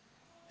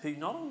who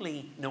not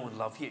only know and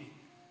love you,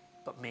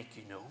 but make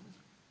you known.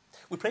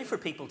 We pray for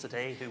people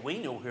today who we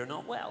know who are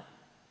not well.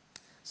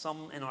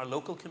 Some in our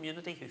local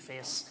community who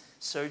face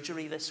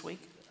surgery this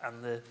week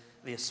and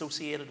the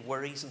associated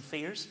worries and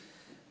fears.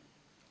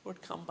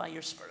 Lord, come by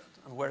your Spirit,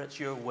 and where it's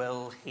your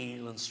will,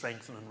 heal and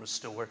strengthen and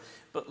restore.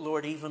 But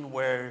Lord, even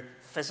where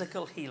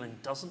physical healing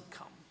doesn't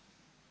come,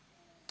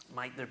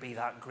 might there be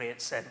that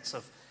great sense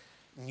of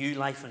new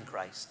life in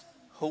Christ,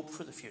 hope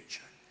for the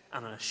future,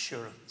 and an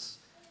assurance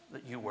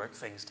that you work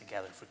things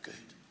together for good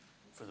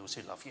for those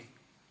who love you.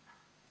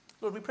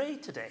 Lord, we pray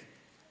today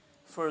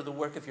for the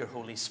work of your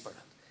Holy Spirit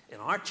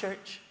in our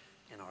church,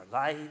 in our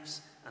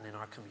lives, and in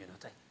our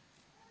community.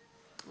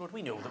 Lord,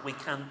 we know that we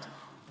can't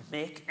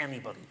make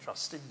anybody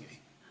trust in you,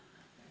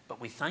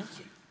 but we thank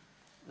you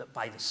that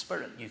by the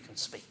Spirit you can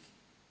speak.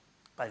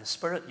 By the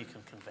Spirit, you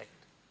can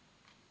convict.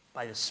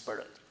 By the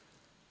Spirit,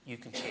 you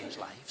can change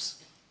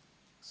lives.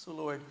 So,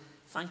 Lord,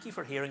 thank you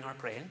for hearing our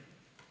praying,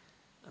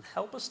 and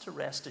help us to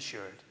rest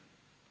assured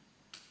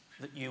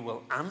that you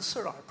will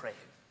answer our praying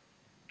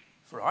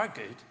for our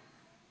good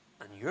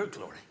and your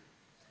glory.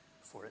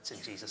 For it's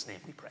in Jesus' name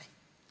we pray.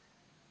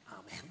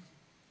 Amen.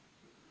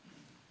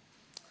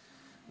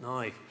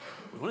 Now,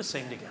 we want to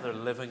sing together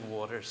Living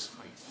Waters.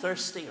 Are you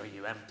thirsty? Are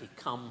you empty?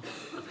 Come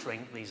and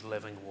drink these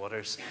living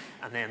waters.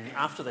 And then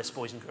after this,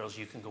 boys and girls,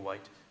 you can go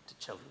out to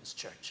Children's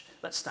Church.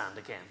 Let's stand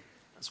again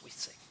as we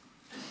sing.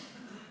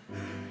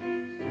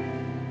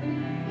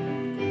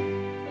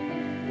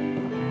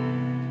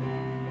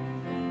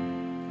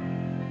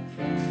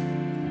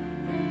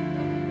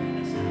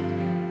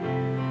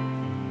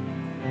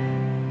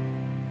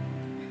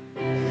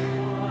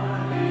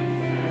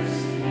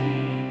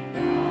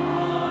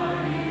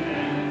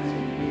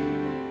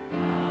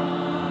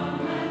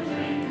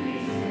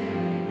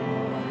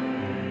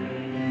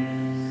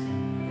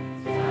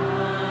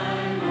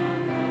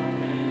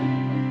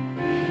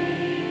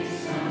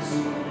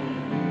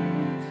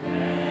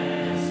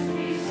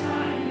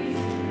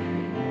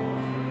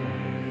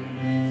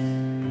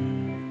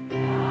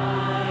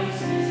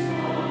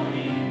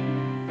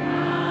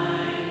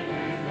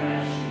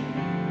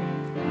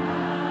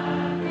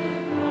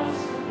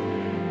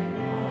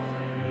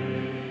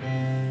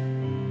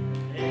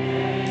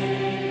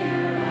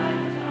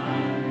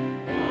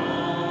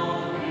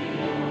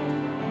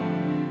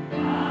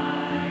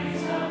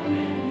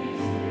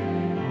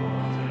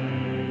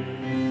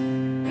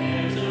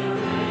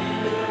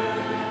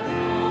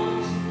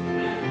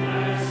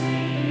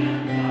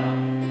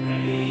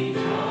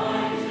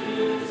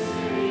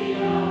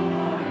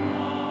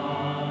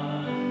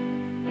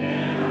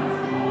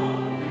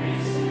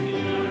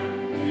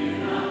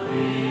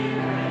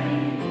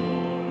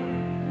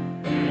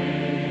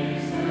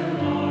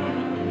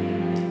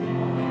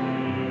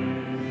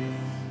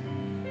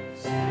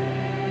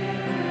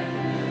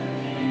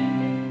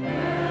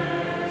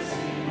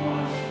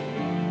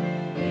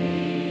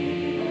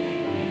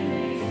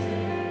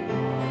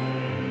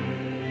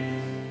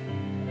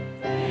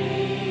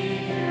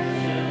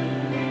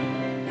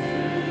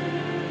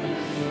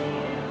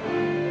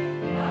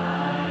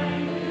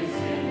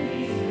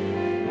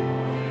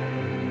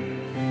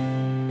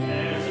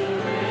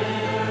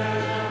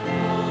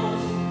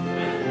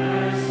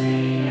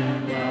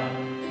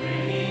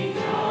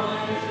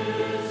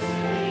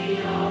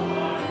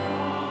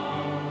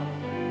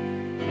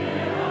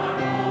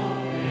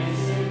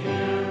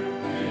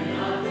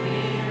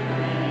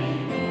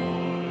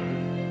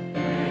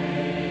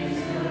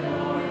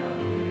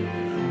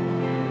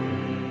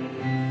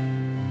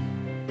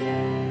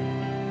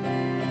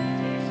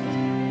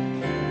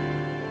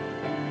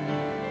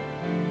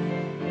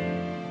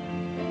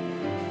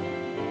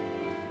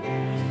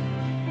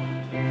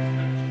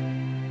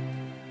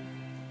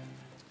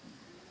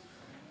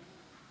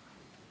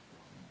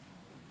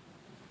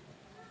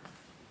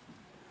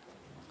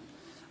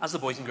 As the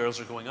boys and girls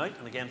are going out,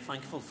 and again,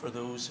 thankful for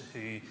those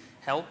who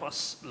help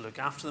us look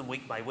after them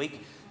week by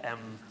week.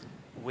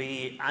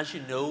 We, as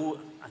you know,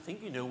 I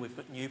think you know, we've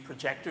got new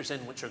projectors in,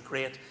 which are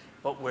great,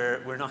 but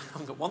we're not,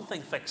 I've got one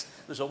thing fixed,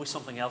 there's always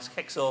something else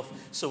kicks off.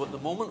 So at the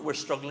moment, we're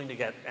struggling to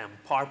get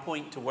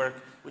PowerPoint to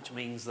work, which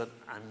means that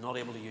I'm not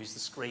able to use the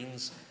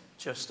screens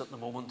just at the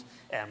moment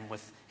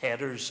with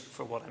headers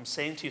for what I'm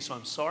saying to you. So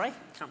I'm sorry,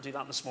 can't do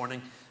that this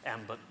morning,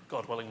 but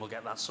God willing, we'll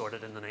get that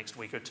sorted in the next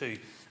week or two,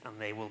 and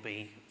they will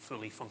be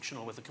fully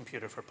functional with the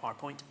computer for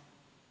PowerPoint.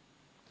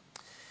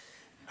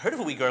 I heard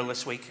of a wee girl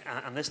this week,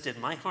 and this did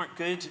my heart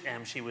good.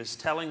 She was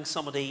telling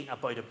somebody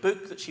about a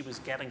book that she was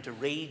getting to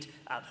read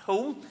at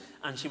home,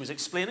 and she was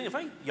explaining, a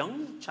very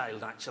young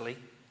child actually,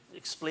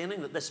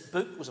 explaining that this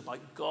book was about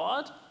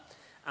God,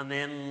 and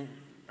then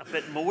a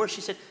bit more,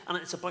 she said, and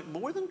it's about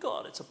more than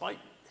God, it's about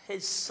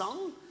his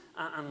son.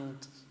 And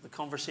the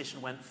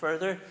conversation went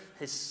further.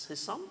 His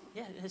son?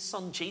 Yeah, his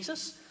son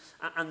Jesus.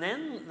 And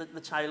then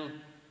the child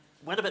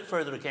went a bit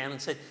further again and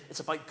said,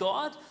 it's about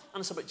God, and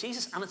it's about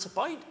Jesus, and it's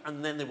about,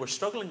 and then they were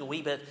struggling a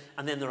wee bit,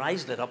 and then their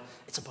eyes lit up.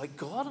 It's about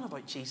God and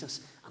about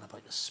Jesus and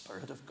about the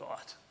Spirit of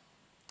God.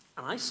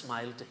 And I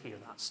smiled to hear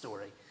that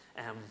story.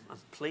 I'm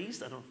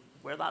pleased. I don't know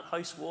where that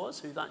house was,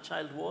 who that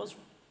child was,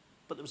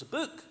 but there was a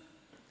book,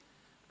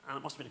 and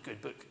it must have been a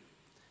good book,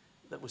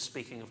 that was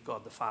speaking of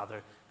God the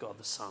Father, God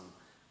the Son,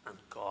 and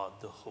God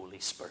the Holy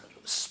Spirit,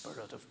 or the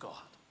Spirit of God.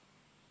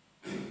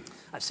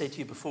 I've said to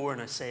you before,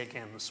 and I say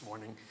again this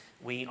morning,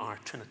 we are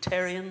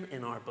Trinitarian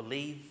in our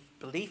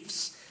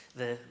beliefs.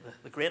 The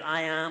great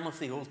I Am of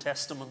the Old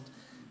Testament,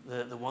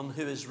 the one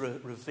who is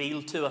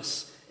revealed to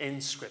us in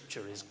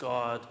Scripture, is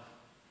God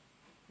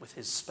with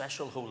his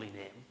special holy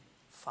name,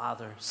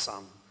 Father,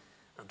 Son,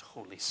 and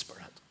Holy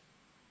Spirit.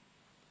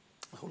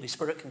 The Holy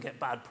Spirit can get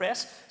bad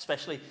press,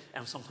 especially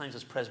sometimes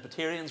as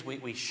Presbyterians.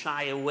 We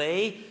shy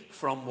away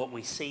from what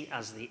we see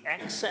as the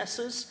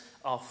excesses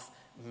of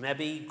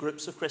maybe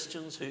groups of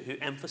Christians who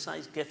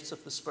emphasize gifts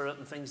of the Spirit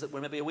and things that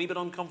we're maybe a wee bit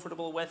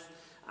uncomfortable with.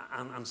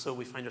 And so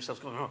we find ourselves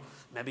going, oh,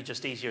 maybe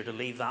just easier to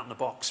leave that in a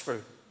box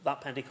for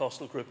that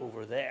Pentecostal group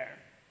over there.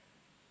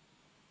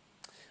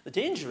 The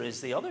danger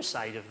is the other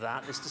side of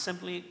that is to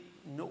simply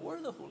ignore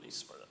the Holy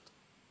Spirit.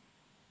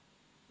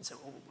 And say,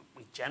 well,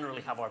 we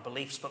generally have our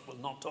beliefs, but we'll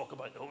not talk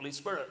about the Holy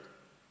Spirit.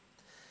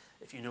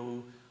 If you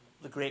know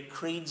the great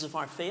creeds of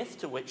our faith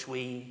to which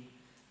we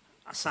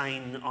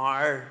assign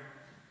our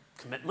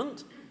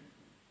commitment,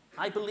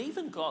 I believe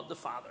in God the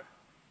Father.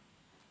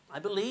 I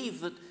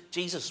believe that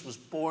Jesus was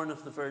born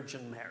of the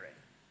Virgin Mary.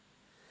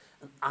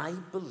 And I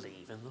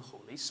believe in the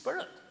Holy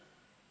Spirit.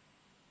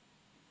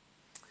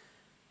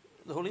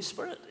 The Holy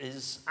Spirit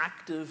is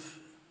active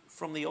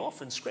from the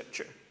off in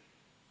Scripture.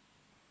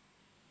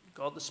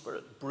 God the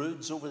Spirit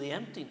broods over the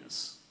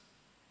emptiness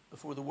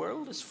before the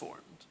world is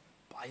formed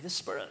by the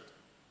Spirit.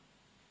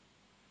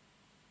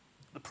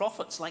 The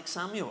prophets, like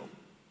Samuel,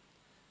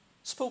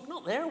 spoke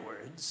not their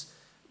words,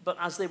 but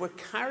as they were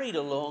carried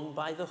along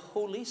by the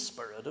Holy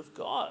Spirit of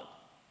God.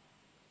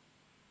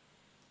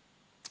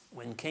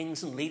 When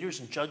kings and leaders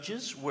and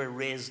judges were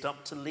raised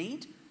up to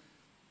lead,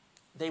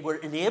 they were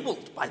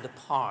enabled by the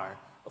power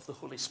of the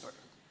Holy Spirit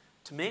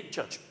to make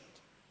judgment,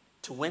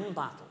 to win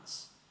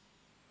battles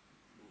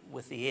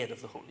with the aid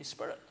of the Holy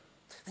Spirit.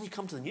 Then you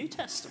come to the New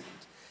Testament.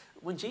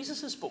 When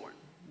Jesus is born,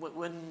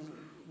 when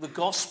the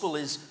gospel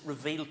is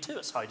revealed to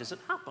us, how does it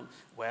happen?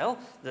 Well,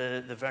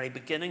 the very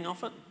beginning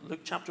of it,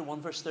 Luke chapter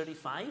 1, verse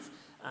 35,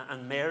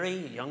 and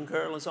Mary, a young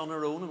girl, is on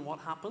her own, and what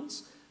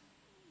happens?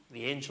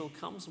 The angel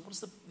comes, and what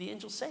does the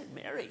angel say?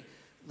 Mary,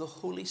 the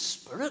Holy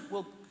Spirit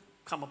will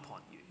come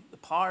upon you. The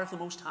power of the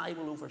Most High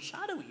will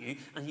overshadow you,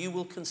 and you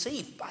will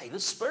conceive by the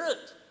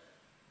Spirit.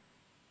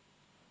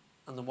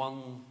 And the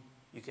one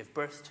you give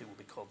birth to will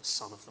be called the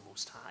Son of the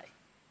Most High.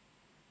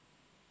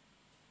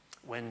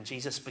 When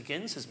Jesus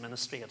begins his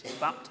ministry at his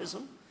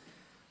baptism,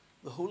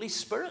 the Holy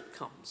Spirit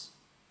comes,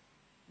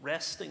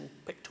 resting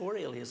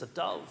pictorially as a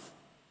dove.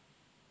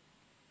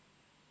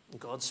 And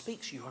God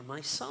speaks, "You are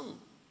my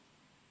Son.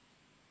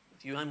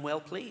 With you I'm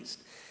well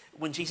pleased."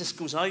 When Jesus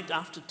goes out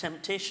after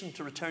temptation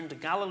to return to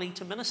Galilee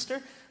to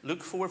minister,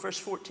 Luke 4, verse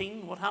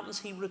 14, what happens?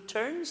 He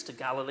returns to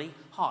Galilee.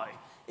 How?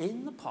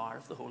 In the power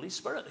of the Holy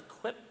Spirit,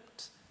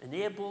 equipped,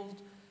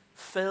 enabled,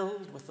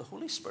 filled with the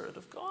Holy Spirit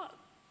of God.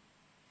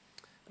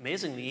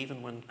 Amazingly,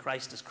 even when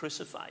Christ is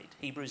crucified,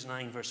 Hebrews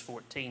 9, verse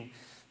 14,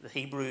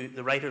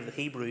 the writer of the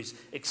Hebrews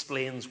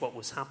explains what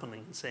was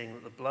happening, saying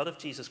that the blood of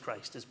Jesus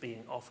Christ is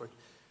being offered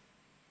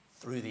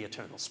through the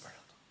eternal Spirit.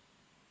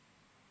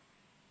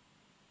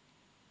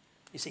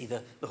 You see,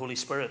 the Holy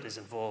Spirit is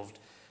involved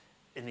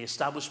in the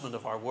establishment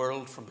of our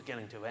world from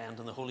beginning to end,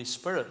 and the Holy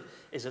Spirit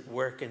is at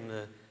work in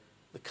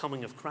the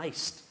coming of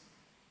Christ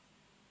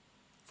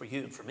for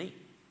you and for me.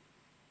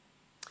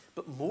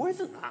 But more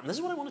than that, and this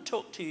is what I want to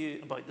talk to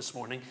you about this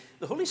morning,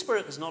 the Holy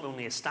Spirit has not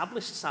only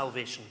established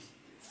salvation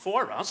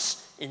for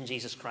us in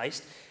Jesus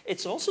Christ,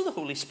 it's also the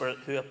Holy Spirit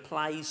who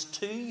applies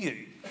to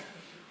you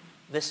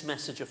this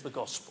message of the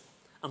gospel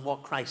and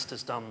what Christ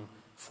has done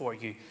for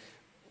you.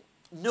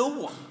 No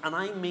one, and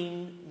I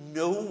mean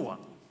no one,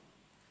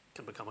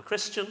 can become a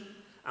Christian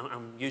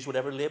and use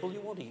whatever label you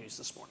want to use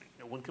this morning.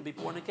 No one can be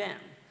born again.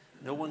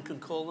 No one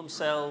can call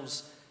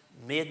themselves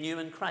made new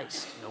in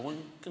Christ. No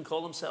one can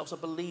call themselves a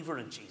believer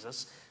in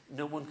Jesus.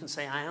 No one can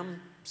say, I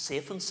am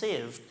safe and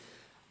saved,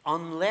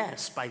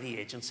 unless by the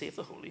agency of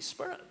the Holy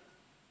Spirit.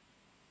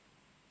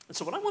 And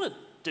so what I want to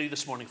do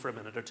this morning for a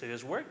minute or two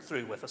is work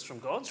through with us from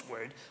God's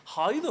Word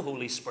how the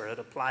Holy Spirit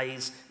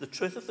applies the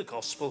truth of the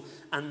gospel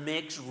and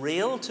makes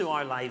real to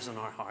our lives and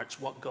our hearts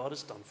what God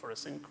has done for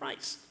us in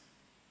Christ.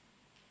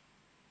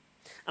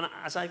 And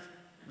as I've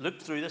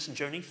looked through this and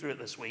journeyed through it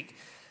this week,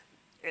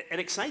 it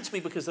excites me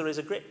because there is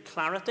a great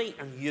clarity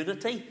and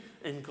unity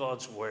in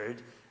God's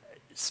Word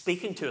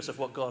speaking to us of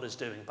what God is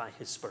doing by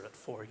His Spirit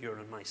for your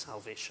and my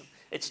salvation.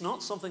 It's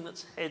not something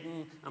that's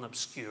hidden and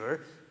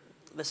obscure.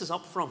 This is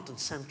up front and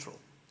central.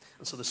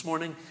 And so this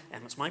morning,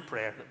 it's my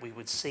prayer that we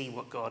would see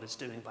what God is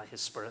doing by His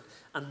Spirit.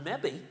 And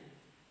maybe,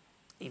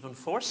 even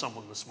for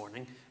someone this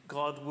morning,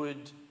 God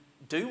would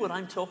do what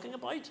I'm talking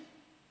about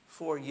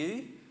for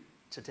you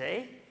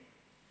today.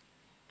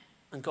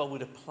 And God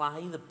would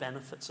apply the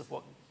benefits of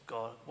what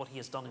He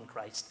has done in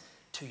Christ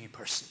to you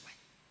personally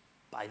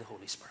by the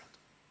Holy Spirit.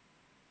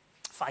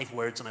 5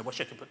 words, and I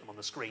wish I could put them on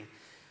the screen.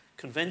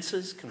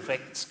 Convinces,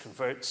 convicts,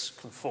 converts,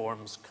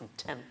 conforms,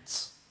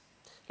 contents.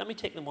 Let me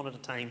take them one at a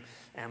time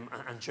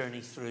and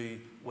journey through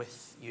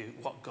with you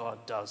what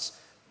God does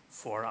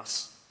for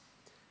us.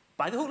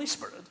 By the Holy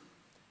Spirit,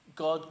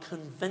 God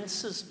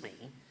convinces me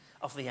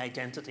of the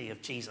identity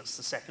of Jesus,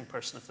 the second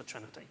person of the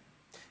Trinity.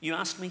 You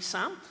ask me,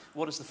 Sam,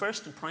 what is the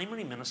first and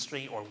primary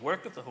ministry or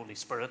work of the Holy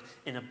Spirit?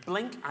 In a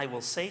blink, I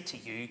will say to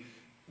you,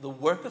 the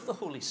work of the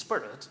Holy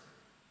Spirit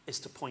is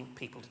to point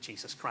people to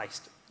Jesus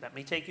Christ. Let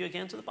me take you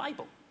again to the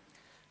Bible.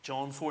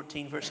 John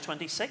 14, verse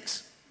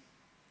 26.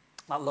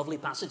 That lovely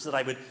passage that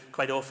I would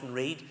quite often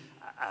read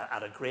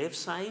at a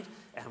graveside,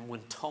 when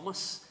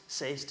Thomas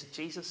says to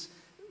Jesus,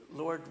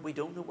 Lord, we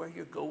don't know where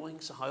you're going,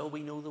 so how will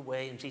we know the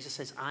way? And Jesus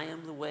says, I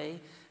am the way.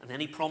 And then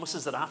he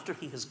promises that after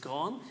he has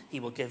gone, he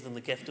will give them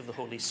the gift of the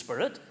Holy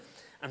Spirit.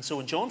 And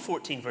so in John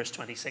 14, verse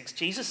 26,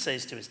 Jesus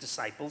says to his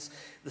disciples,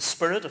 the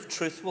Spirit of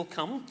truth will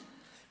come,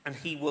 and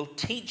he will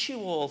teach you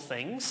all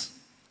things.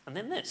 And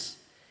then this,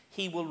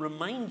 he will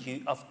remind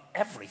you of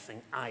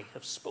everything I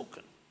have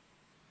spoken.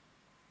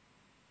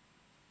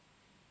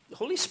 The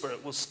Holy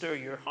Spirit will stir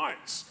your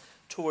hearts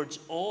towards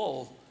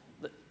all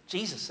that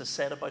Jesus has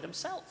said about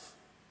himself.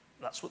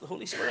 That's what the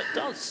Holy Spirit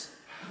does.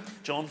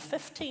 John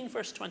 15,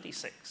 verse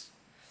 26.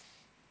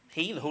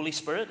 He, the Holy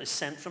Spirit, is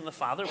sent from the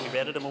Father, we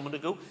read it a moment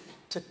ago,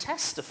 to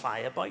testify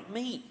about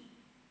me.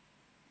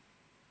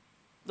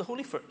 The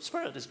Holy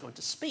Spirit is going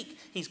to speak.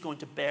 He's going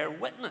to bear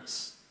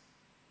witness.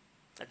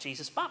 At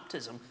Jesus'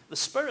 baptism, the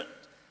Spirit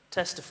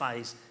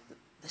testifies that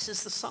this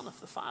is the Son of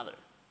the Father.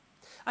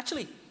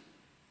 Actually,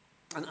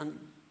 and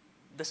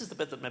this is the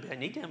bit that maybe I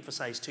need to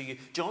emphasize to you,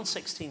 John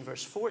 16,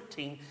 verse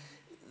 14,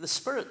 the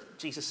Spirit,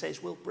 Jesus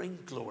says, will bring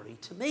glory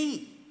to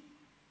me.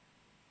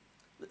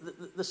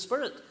 The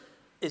Spirit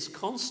is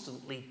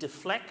constantly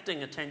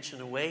deflecting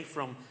attention away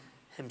from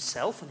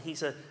himself, and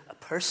he's a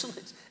person.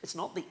 It's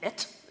not the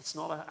it. It's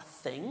not a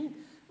thing.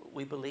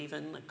 We believe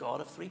in a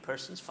God of three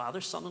persons, Father,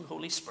 Son, and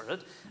Holy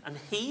Spirit, and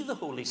he, the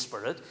Holy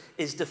Spirit,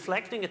 is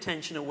deflecting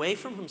attention away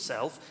from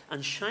himself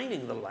and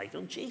shining the light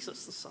on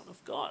Jesus, the Son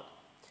of God.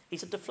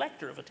 He's a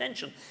deflector of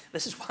attention.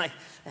 This is why,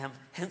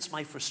 hence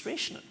my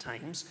frustration at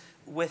times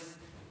with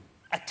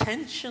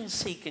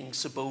attention-seeking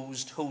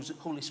supposed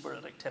Holy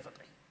Spirit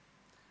activity,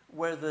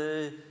 where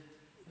the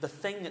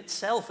thing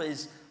itself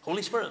is,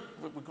 Holy Spirit,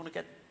 we're going to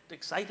get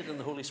excited in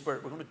the Holy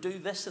Spirit, we're going to do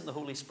this in the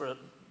Holy Spirit.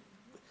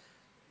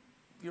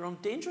 You're on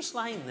dangerous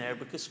line there,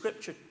 because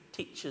Scripture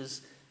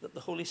teaches that the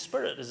Holy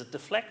Spirit is a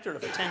deflector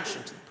of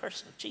attention to the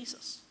person of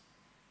Jesus.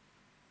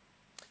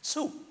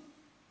 So,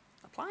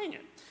 applying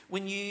it,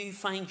 when you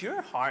find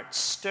your heart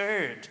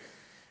stirred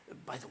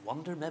by the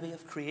wonder maybe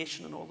of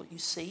creation and all that you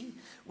see,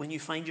 when you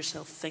find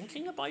yourself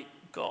thinking about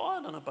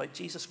God and about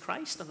Jesus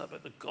Christ and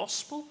about the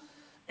gospel,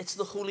 it's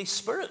the Holy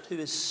Spirit who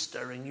is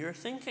stirring your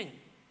thinking.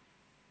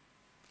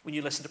 When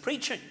you listen to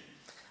preaching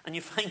and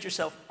you find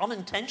yourself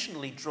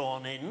unintentionally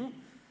drawn in,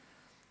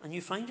 and you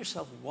find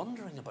yourself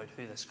wondering about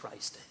who this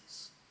Christ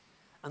is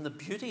and the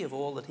beauty of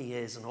all that he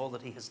is and all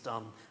that he has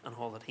done and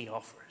all that he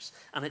offers,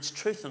 and its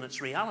truth and its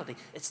reality,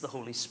 it's the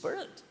Holy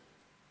Spirit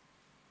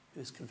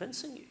who is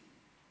convincing you.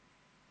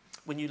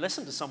 When you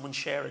listen to someone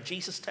share a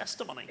Jesus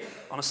testimony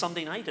on a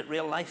Sunday night at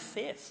Real Life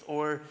Faith,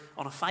 or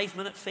on a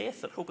 5-minute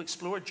faith at Hope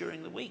Explored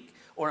during the week,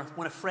 or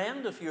when a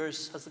friend of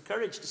yours has the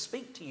courage to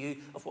speak to you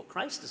of what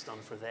Christ has done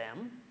for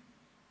them,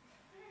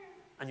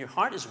 and your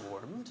heart is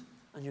warmed,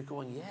 and you're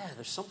going, yeah,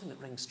 there's something that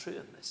rings true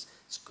in this.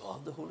 It's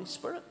God, the Holy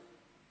Spirit,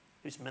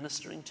 who's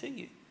ministering to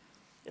you.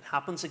 It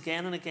happens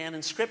again and again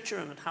in Scripture,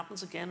 and it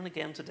happens again and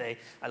again today.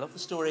 I love the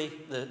story,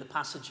 the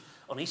passage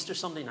on Easter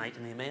Sunday night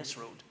in the Emmaus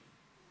Road,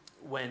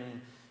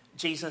 when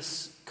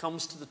Jesus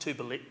comes to the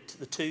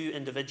two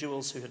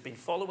individuals who had been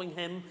following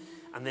him,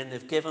 and then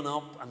they've given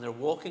up, and they're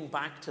walking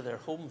back to their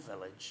home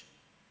village,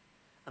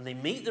 and they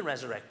meet the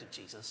resurrected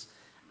Jesus,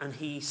 and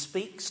he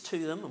speaks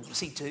to them. And what does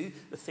he do?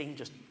 The theme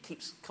just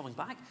keeps coming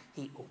back.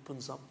 He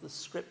opens up the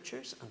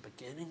Scriptures, and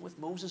beginning with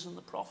Moses and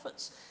the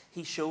prophets,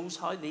 he shows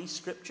how these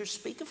Scriptures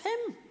speak of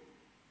him.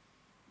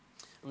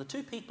 And the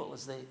two people,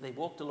 as they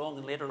walked along,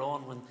 and later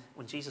on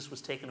when Jesus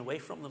was taken away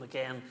from them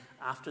again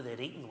after they'd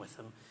eaten with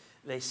him,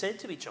 they said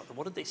to each other,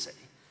 what did they say?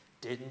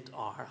 Didn't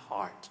our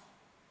heart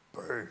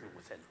burn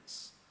within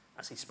us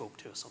as he spoke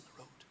to us on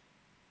the road?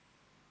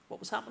 What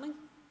was happening?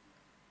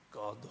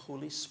 God, the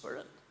Holy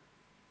Spirit,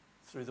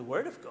 through the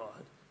Word of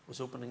God, was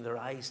opening their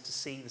eyes to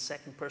see the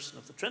second person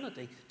of the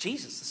Trinity,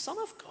 Jesus, the Son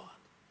of God.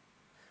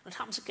 And it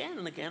happens again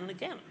and again and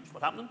again. It's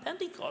what happened in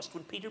Pentecost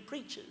when Peter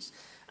preaches.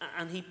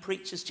 And he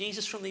preaches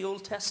Jesus from the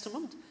Old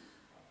Testament,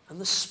 and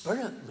the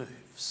Spirit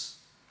moves,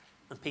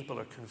 and people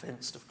are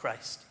convinced of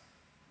Christ.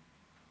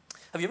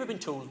 Have you ever been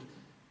told,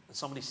 and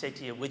somebody said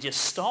to you, would you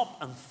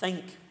stop and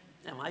think?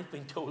 I've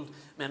been told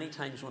many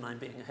times when I'm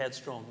being a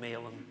headstrong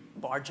male and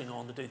barging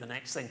on to do the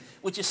next thing,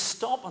 would you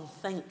stop and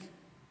think?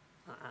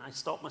 I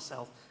stop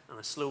myself and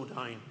I slow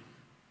down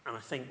and I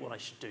think what I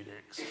should do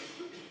next.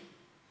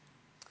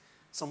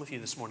 Some of you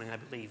this morning, I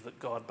believe that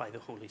God, by the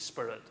Holy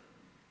Spirit,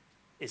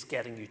 is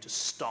getting you to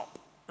stop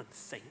and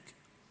think.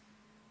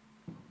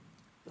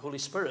 The Holy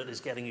Spirit is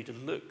getting you to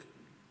look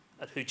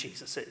at who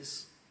Jesus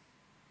is.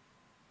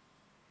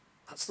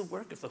 That's the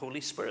work of the Holy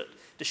Spirit,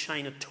 to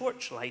shine a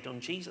torchlight on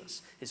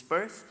Jesus, his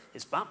birth,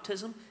 his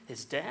baptism,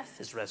 his death,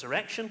 his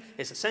resurrection,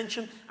 his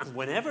ascension, and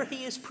whenever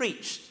he is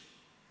preached,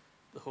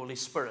 the Holy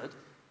Spirit,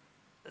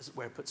 as it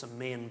were, puts a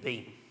main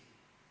beam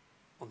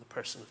on the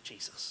person of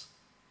Jesus.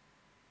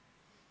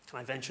 Can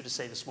I venture to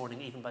say this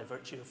morning, even by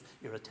virtue of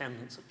your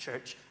attendance at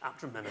church at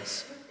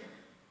Druminnis,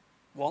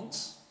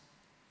 once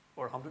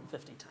or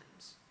 150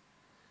 times,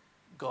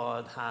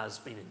 God has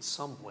been in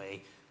some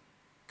way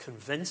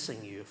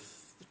convincing you of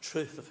the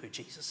truth of who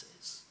Jesus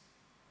is.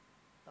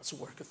 That's the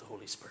work of the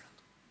Holy Spirit.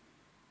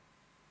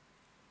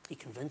 He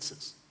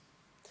convinces.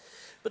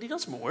 But he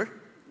does more.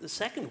 The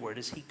second word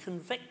is he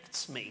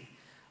convicts me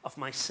of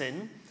my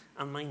sin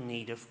and my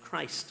need of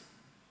Christ.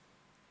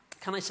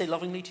 Can I say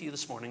lovingly to you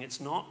this morning, it's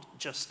not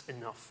just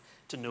enough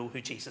to know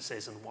who Jesus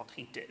is and what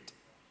he did.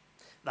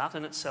 That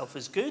in itself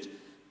is good,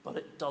 but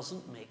it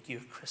doesn't make you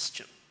a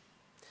Christian.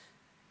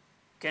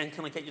 Again,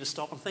 can I get you to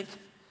stop and think?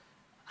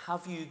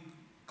 Have you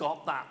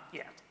got that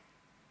yet?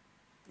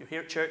 You're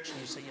here at church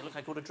and you say, yeah, look,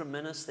 I go to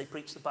Druminnis, they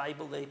preach the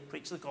Bible, they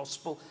preach the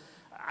gospel.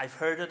 I've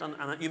heard it,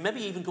 and you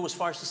maybe even go as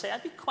far as to say,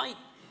 I'd be quite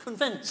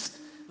convinced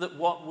that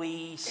what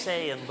we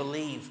say and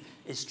believe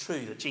is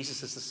true, that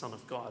Jesus is the Son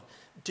of God.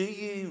 Do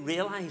you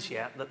realize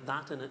yet that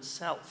that in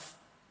itself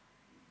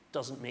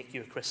doesn't make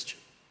you a Christian?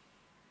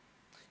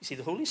 You see,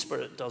 the Holy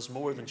Spirit does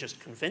more than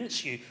just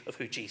convince you of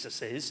who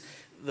Jesus is.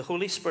 The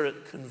Holy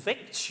Spirit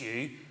convicts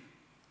you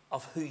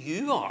of who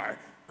you are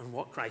and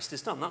what Christ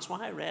has done. That's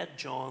why I read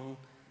John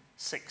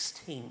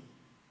 16,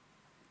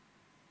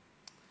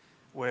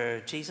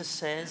 where Jesus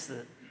says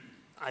that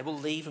I will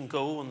leave and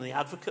go and the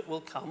advocate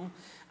will come.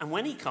 And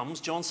when he comes,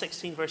 John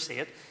 16 verse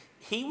 8,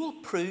 he will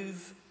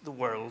prove the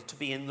world to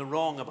be in the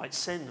wrong about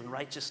sin and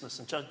righteousness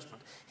and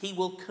judgment. He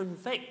will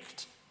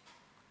convict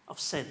of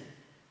sin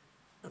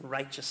and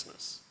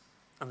righteousness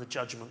and the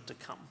judgment to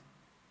come.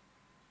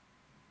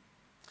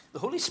 The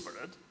Holy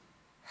Spirit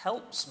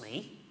helps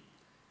me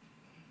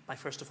by,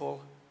 first of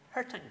all,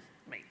 hurting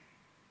me,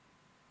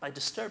 by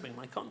disturbing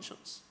my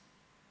conscience.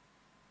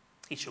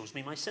 He shows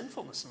me my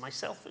sinfulness and my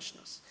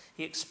selfishness.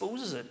 He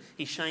exposes it.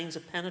 He shines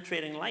a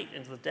penetrating light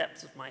into the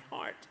depths of my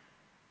heart.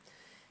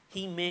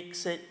 He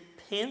makes it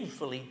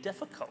painfully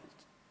difficult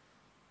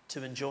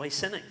to enjoy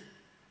sinning.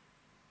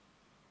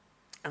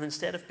 And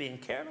instead of being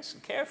careless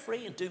and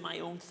carefree and do my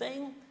own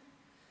thing,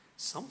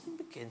 something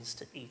begins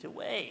to eat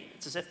away.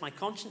 It's as if my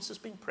conscience has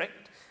been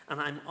pricked and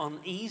I'm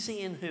uneasy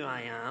in who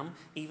I am,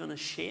 even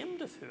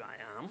ashamed of who I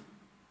am.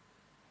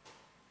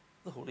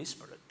 The Holy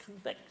Spirit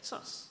convicts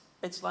us.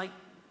 It's like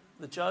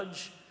the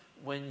judge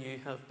when you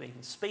have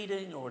been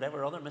speeding or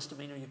whatever other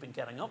misdemeanor you've been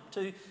getting up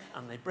to,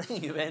 and they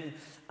bring you in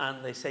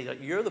and they say,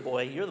 like, you're the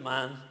boy, you're the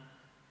man,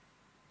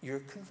 you're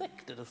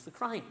convicted of the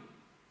crime.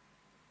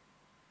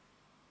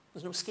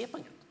 There's no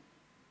escaping it.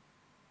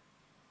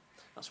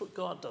 That's what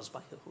God does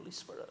by the Holy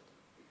Spirit.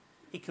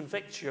 He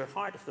convicts your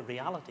heart of the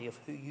reality of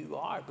who you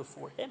are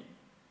before him.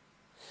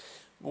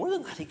 More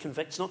than that, he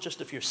convicts not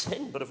just of your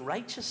sin, but of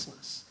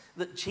righteousness.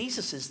 That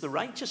Jesus is the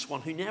righteous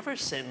one who never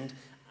sinned,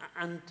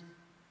 and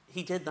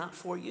he did that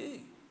for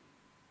you.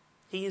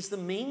 He is the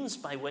means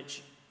by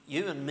which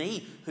you and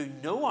me, who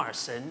know our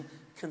sin,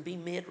 can be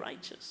made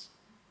righteous.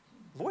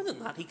 More than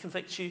that, he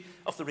convicts you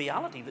of the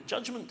reality that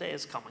judgment day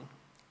is coming.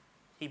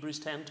 Hebrews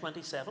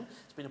 10:27,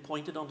 it's been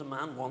appointed unto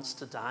man once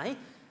to die,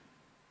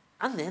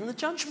 and then the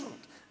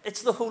judgment.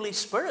 It's the Holy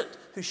Spirit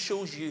who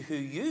shows you who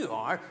you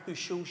are, who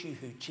shows you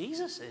who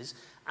Jesus is,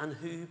 and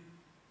who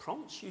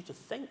prompts you to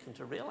think and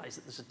to realize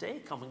that there's a day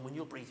coming when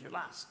you'll breathe your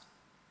last.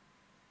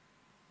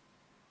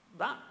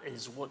 That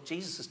is what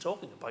Jesus is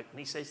talking about when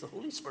he says the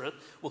Holy Spirit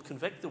will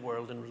convict the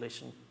world in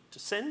relation to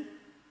sin,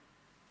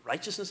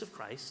 righteousness of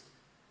Christ,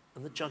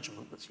 and the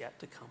judgment that's yet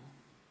to come.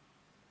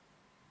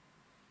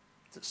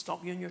 Does it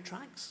stop you in your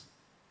tracks?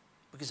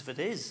 Because if it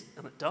is,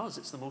 and it does,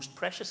 it's the most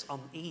precious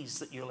unease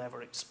that you'll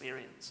ever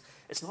experience.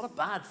 It's not a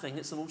bad thing,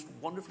 it's the most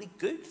wonderfully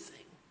good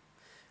thing.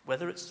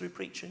 Whether it's through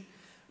preaching,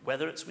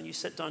 whether it's when you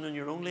sit down on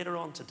your own later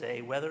on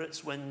today, whether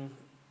it's when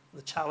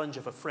the challenge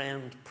of a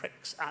friend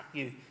pricks at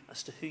you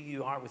as to who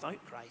you are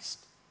without Christ.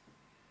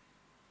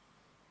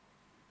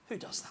 Who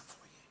does that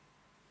for you?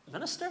 The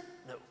minister?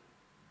 No.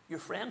 Your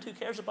friend who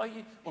cares about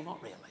you? Well,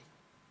 not really.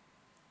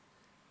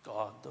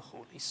 God, the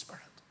Holy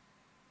Spirit.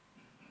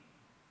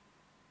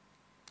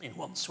 In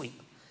one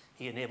sweep,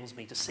 he enables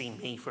me to see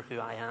me for who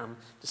I am,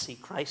 to see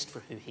Christ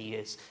for who he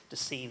is, to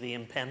see the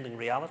impending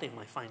reality of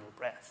my final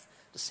breath,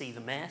 to see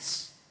the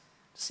mess,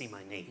 to see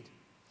my need,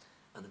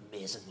 and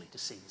amazingly to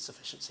see the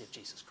sufficiency of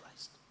Jesus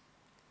Christ.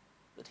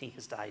 That he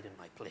has died in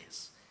my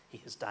place. He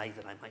has died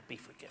that I might be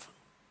forgiven.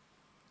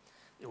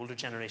 The older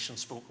generation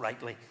spoke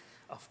rightly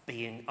of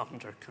being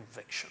under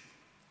conviction.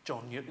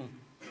 John Newton,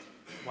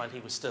 while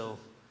he was still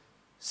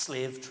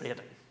slave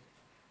trading,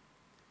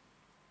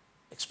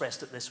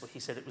 expressed it this way. He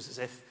said it was as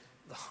if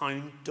the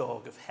hound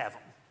dog of heaven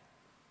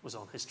was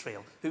on his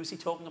trail. Who was he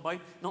talking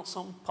about? Not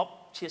some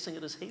pup chasing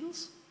at his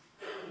heels,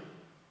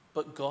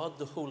 but God,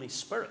 the Holy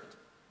Spirit,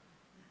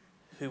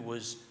 who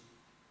was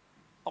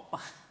up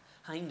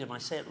behind him, I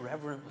say it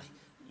reverently,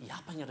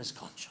 yapping at his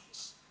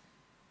conscience.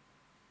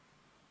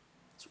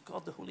 That's what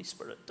God, the Holy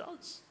Spirit,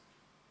 does.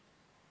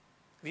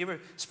 Have you ever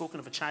spoken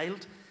of a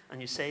child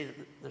and you say that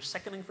they're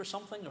sickening for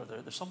something, or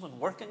there's something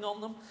working on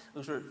them?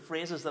 Those are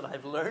phrases that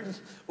I've learned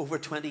over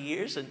 20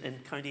 years in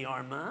County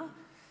Armagh.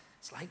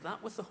 It's like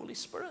that with the Holy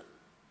Spirit.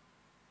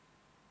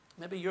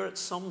 Maybe you're at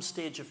some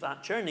stage of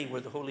that journey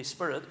where the Holy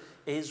Spirit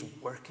is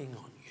working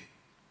on you.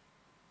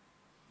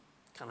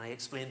 Can I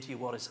explain to you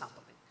what is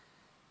happening?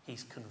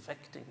 He's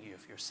convicting you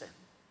of your sin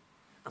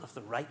and of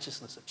the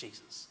righteousness of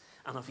Jesus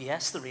and of,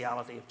 yes, the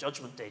reality of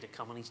judgment day to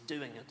come, and he's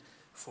doing it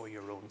for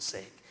your own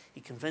sake.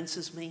 He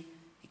convinces me,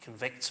 he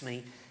convicts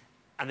me,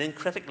 and then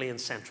critically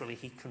and centrally,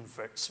 he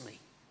converts me.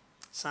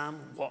 Sam,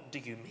 what do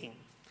you mean?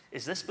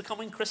 Is this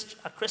becoming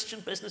a Christian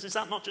business? Is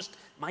that not just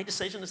my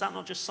decision? Is that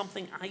not just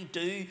something I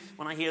do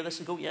when I hear this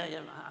and go, yeah,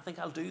 I think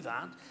I'll do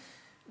that?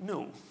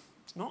 No,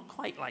 it's not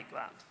quite like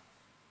that.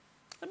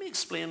 Let me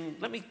explain,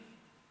 let me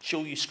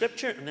show you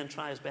scripture and then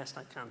try as best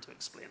I can to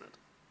explain it.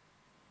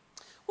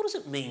 What does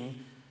it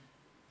mean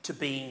to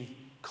be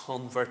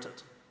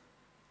converted?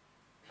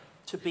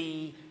 To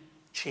be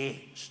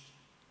changed?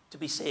 To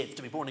be saved?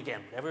 To be born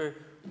again? Whatever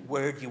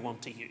word you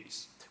want to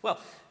use. Well,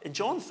 in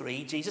John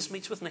 3, Jesus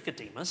meets with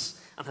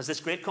Nicodemus and has this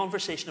great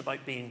conversation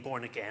about being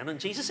born again. And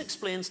Jesus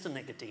explains to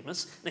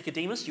Nicodemus,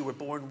 Nicodemus, you were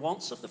born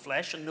once of the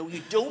flesh, and no,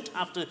 you don't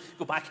have to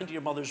go back into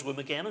your mother's womb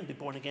again and be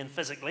born again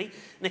physically.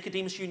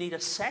 Nicodemus, you need a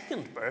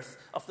second birth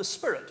of the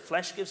Spirit.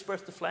 Flesh gives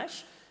birth to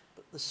flesh,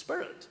 but the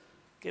Spirit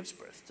gives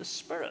birth to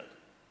spirit.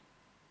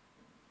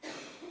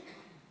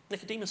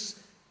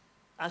 Nicodemus,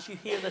 as you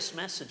hear this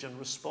message and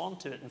respond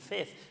to it in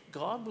faith,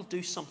 God will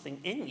do something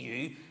in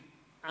you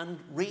and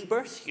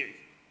rebirth you.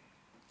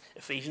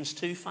 Ephesians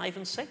 2, 5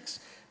 and 6.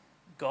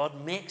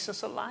 God makes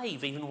us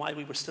alive even while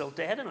we were still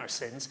dead in our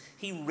sins.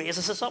 He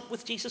raises us up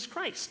with Jesus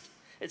Christ.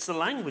 It's the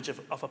language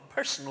of a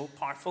personal,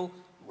 powerful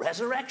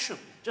resurrection.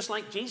 Just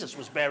like Jesus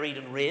was buried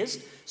and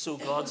raised, so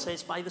God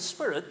says by the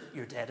Spirit,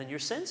 you're dead in your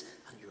sins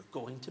and you're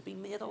going to be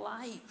made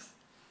alive.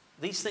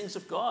 These things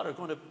of God are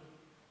going to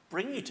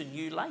bring you to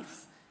new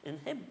life in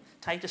him.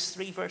 Titus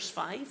 3 verse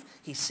 5,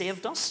 he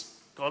saved us.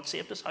 God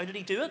saved us. How did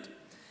he do it?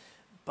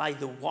 By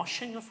the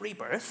washing of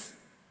rebirth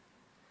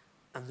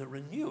and the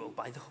renewal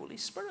by the Holy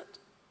Spirit.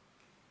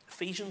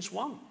 Ephesians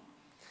 1.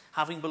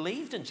 Having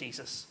believed in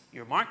Jesus,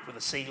 you're marked with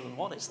a seal. And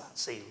what is that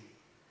seal?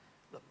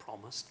 The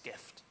promised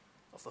gift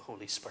of the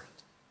Holy Spirit.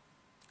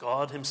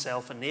 God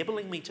himself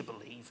enabling me to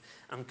believe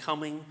and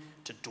coming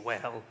to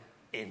dwell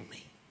in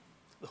me.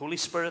 The Holy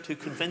Spirit who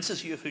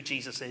convinces you of who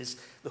Jesus is,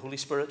 the Holy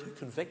Spirit who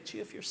convicts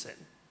you of your sin,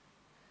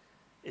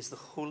 is the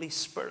Holy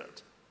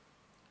Spirit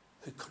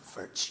who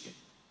converts you,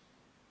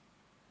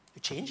 who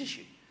changes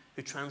you,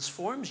 who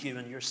transforms you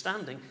in your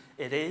standing.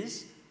 It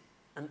is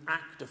an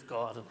act of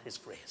God and his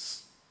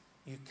grace.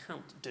 You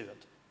can't do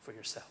it for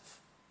yourself.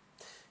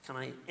 Can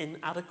I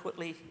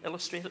inadequately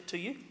illustrate it to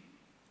you?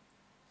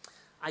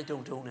 I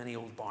don't own any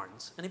old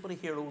barns. Anybody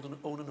here own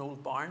an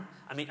old barn?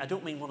 I mean, I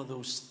don't mean one of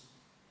those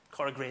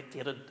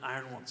corrugated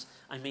iron ones.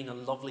 I mean a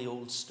lovely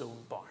old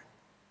stone barn.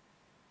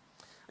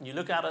 And you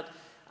look at it,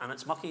 and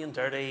it's mucky and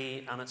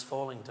dirty, and it's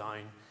falling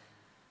down.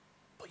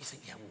 But you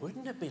think, yeah,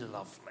 wouldn't it be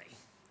lovely?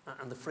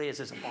 And the phrase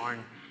is a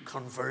barn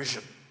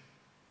conversion.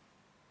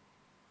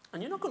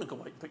 And you're not going to go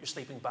out and put your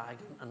sleeping bag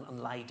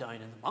and lie down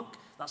in the muck.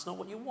 That's not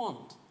what you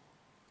want.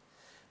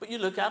 But you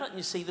look at it and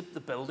you see the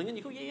building and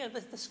you go, yeah,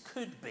 this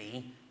could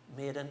be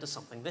made into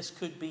something. This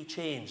could be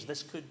changed.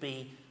 This could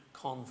be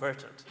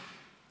converted.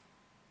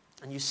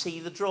 And you see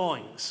the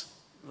drawings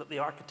that the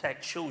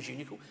architect shows you and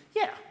you go,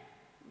 yeah,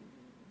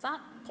 that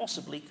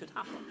possibly could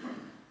happen.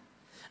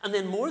 And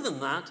then more than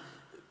that,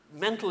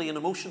 mentally and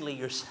emotionally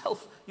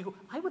yourself, you go,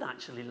 I would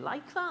actually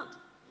like that.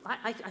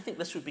 I think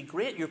this would be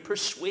great. You're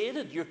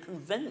persuaded, you're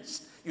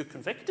convinced, you're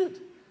convicted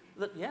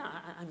that, yeah,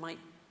 I might,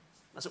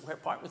 as it were,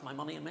 part with my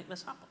money and make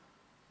this happen.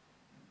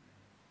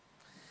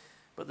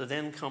 But there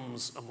then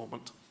comes a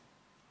moment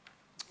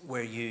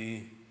where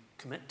you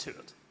commit to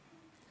it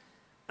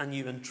and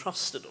you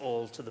entrust it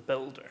all to the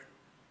builder.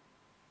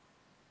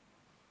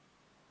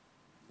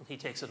 And he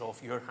takes it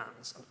off your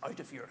hands and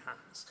out of your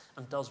hands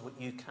and does what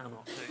you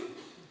cannot do.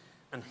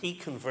 And he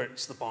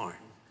converts the barn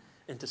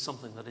into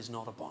something that is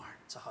not a barn,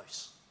 it's a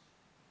house.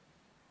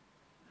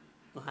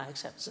 Now, I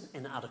accept it's an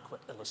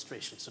inadequate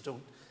illustration, so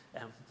don't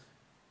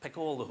pick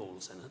all the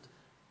holes in it.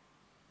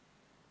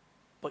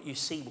 But you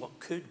see what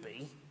could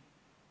be.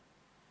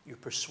 You're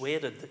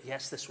persuaded that,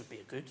 yes, this would be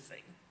a good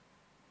thing.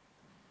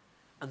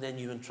 And then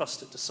you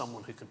entrust it to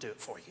someone who can do it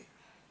for you.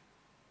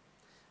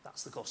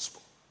 That's the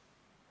gospel.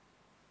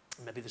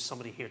 And maybe there's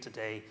somebody here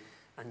today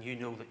and you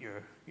know that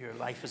your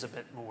life is a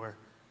bit more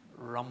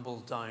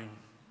rumbled down,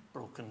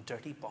 broken,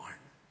 dirty barn.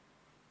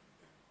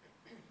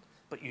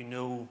 But you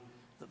know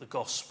that the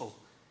gospel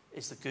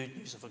is the good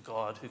news of a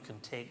God who can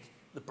take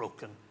the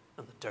broken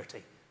and the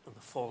dirty and the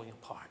falling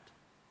apart.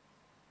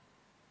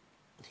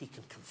 And he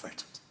can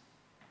convert it.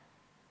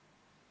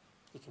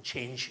 He can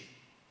change you.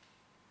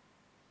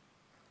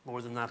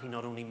 More than that, he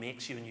not only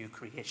makes you a new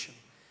creation,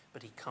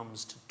 but he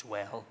comes to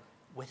dwell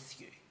with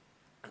you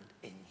and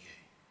in you.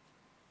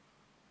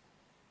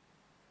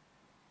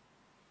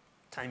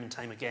 Time and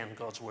time again,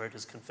 God's word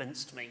has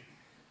convinced me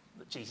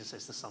that Jesus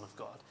is the Son of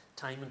God.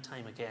 Time and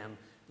time again,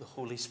 the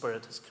Holy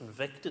Spirit has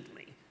convicted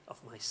me of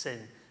my sin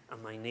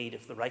and my need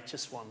of the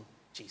righteous one,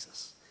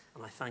 Jesus.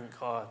 And I thank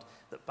God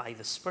that by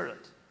the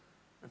Spirit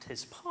and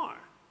his power,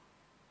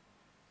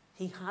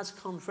 he has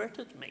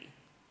converted me.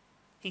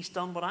 He's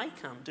done what I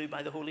can't do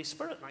by the Holy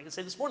Spirit. And I can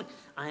say this morning,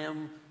 I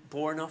am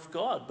born of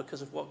God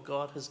because of what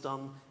God has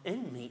done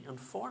in me and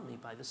for me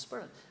by the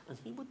Spirit. And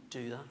he would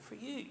do that for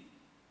you.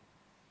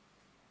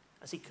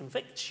 as he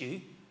convicts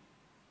you,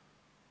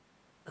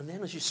 and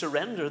then as you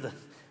surrender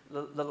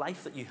the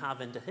life that you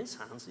have into his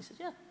hands, he says,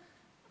 yeah,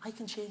 I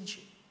can change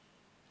you.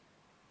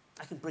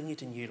 I can bring you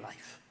to new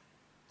life.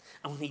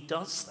 And when he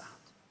does that,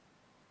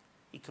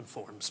 he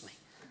conforms me.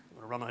 I'm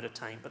going to run out of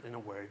time, but in a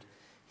word,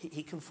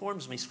 he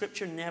conforms me.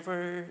 Scripture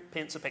never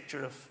paints a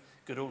picture of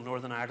good old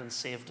Northern Ireland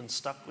saved and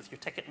stuck with your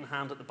ticket in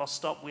hand at the bus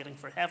stop waiting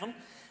for heaven.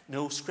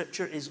 No,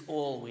 Scripture is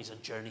always a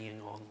journeying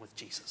on with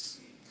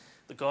Jesus.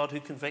 The God who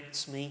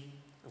convicts me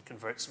and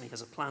converts me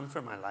has a plan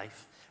for my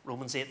life.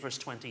 Romans 8 verse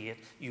 28.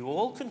 You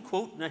all can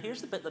quote, now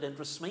here's the bit that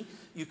interests me.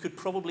 You could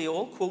probably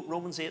all quote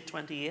Romans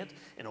 8:28.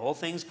 In all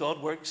things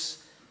God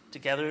works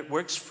together, it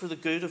works for the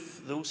good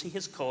of those he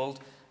has called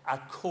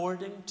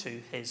according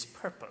to his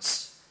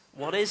purpose.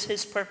 What is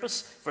his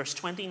purpose? Verse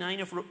 29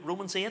 of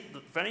Romans 8,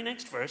 the very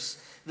next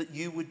verse, that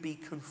you would be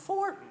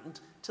conformed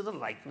to the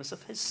likeness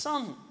of his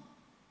Son.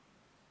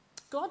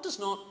 God does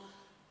not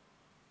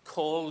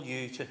call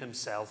you to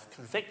himself,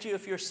 convict you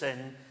of your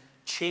sin,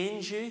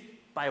 change you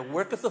by a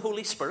work of the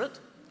Holy Spirit,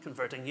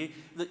 converting you,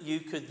 that you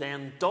could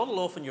then dawdle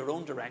off in your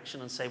own direction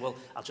and say, well,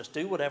 I'll just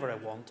do whatever I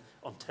want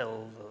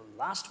until the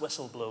last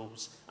whistle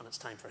blows and it's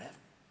time for heaven.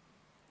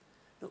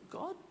 No,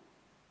 God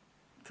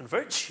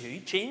converts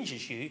you,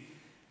 changes you,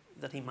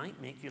 that he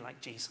might make you like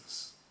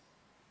Jesus.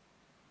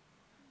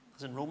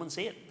 As in Romans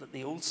 8, that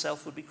the old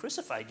self would be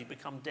crucified. You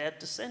become dead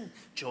to sin,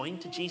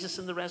 joined to Jesus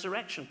in the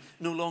resurrection.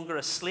 No longer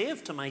a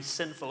slave to my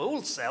sinful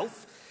old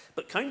self,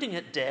 but counting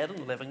it dead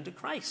and living to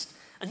Christ.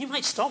 And you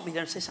might stop me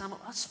there and say, Sam,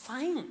 that's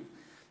fine.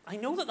 I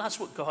know that that's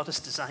what God has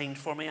designed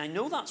for me. I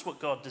know that's what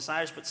God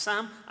desires, but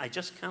Sam, I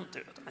just can't do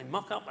it. I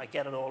muck up, I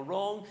get it all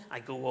wrong, I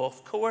go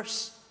off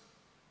course.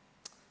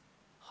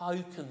 How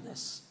can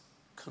this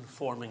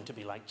conforming to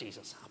be like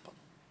Jesus happen?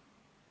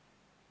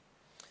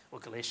 Well,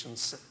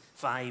 Galatians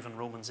 5 and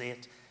Romans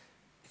 8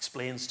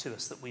 explains to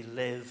us that we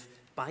live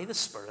by the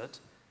Spirit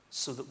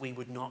so that we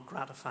would not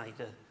gratify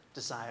the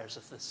desires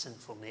of the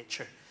sinful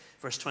nature.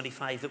 Verse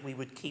 25, that we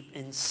would keep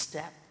in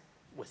step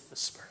with the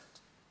Spirit.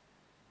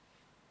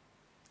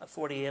 At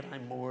 48,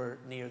 I'm more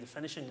near the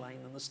finishing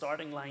line than the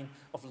starting line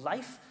of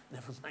life,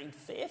 never mind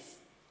faith.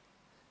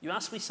 You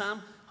ask me,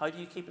 Sam, how do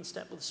you keep in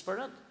step with the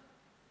Spirit?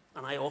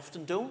 And I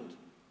often don't.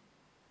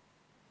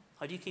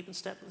 How do you keep in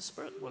step with the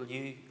Spirit? Well,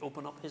 you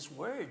open up his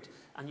word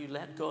and you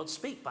let God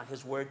speak by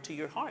his word to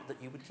your heart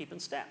that you would keep in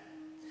step.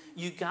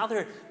 You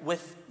gather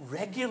with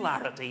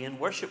regularity in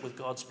worship with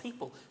God's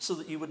people so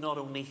that you would not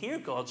only hear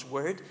God's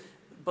word,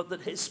 but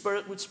that his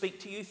Spirit would speak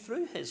to you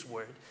through his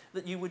word,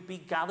 that you would be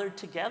gathered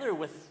together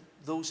with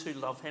those who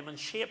love him and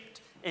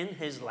shaped in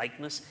his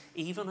likeness,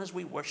 even as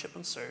we worship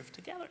and serve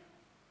together.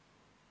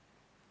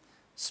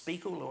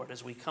 Speak, O Lord,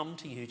 as we come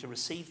to you to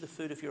receive the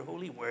food of your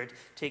holy word.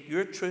 Take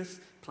your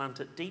truth, plant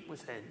it deep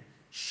within,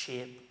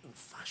 shape and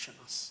fashion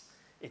us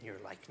in your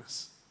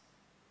likeness.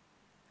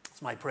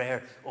 It's my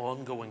prayer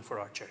ongoing for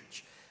our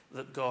church,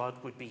 that God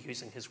would be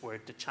using his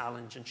word to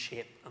challenge and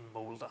shape and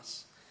mold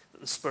us,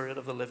 that the Spirit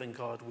of the living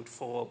God would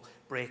fall,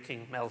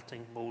 breaking,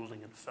 melting,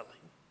 molding and filling.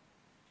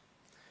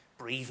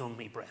 Breathe on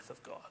me, breath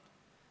of God.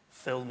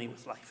 Fill me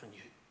with life in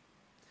you,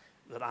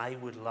 that I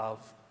would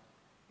love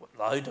what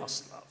thou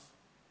dost love,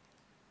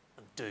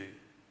 and do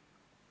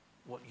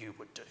what you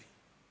would do.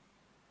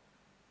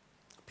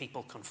 A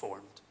people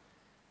conformed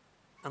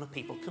and a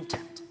people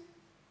content.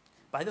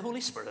 By the Holy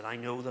Spirit, I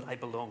know that I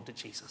belong to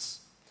Jesus.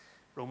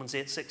 Romans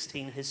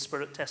 8:16, his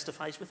Spirit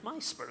testifies with my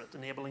spirit,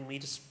 enabling me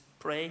to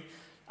pray,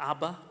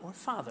 Abba or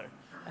Father.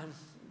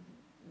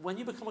 When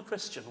you become a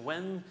Christian,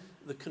 when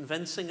the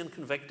convincing and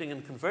convicting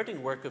and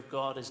converting work of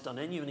God is done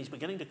in you and he's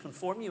beginning to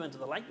conform you into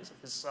the likeness of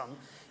his Son,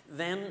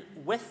 then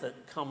with it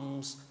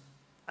comes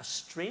a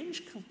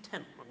strange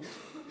contentment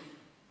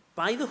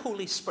by the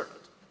Holy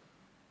Spirit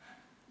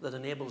that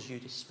enables you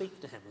to speak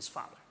to him as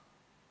Father.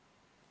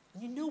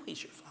 And you know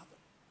he's your Father.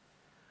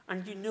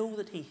 And you know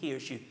that he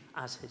hears you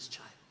as his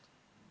child.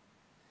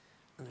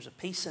 And there's a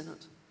peace in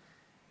it.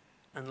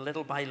 And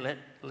little by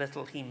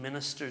little he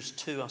ministers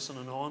to us on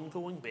an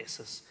ongoing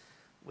basis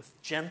with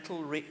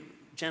gentle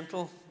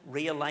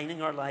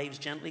realigning our lives,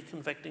 gently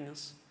convicting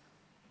us,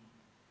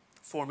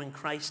 forming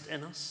Christ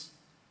in us,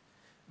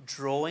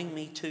 drawing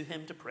me to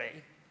him to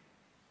pray,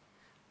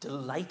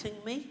 delighting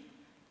me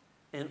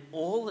in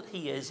all that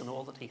he is and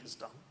all that he has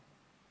done,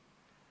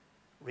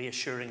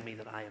 reassuring me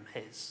that I am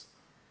his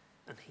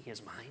and he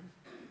is mine.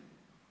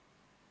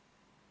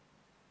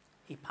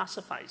 He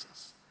pacifies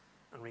us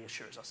and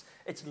reassures us.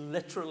 It's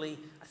literally,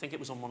 I think it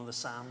was on one of the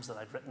Psalms that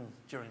I'd written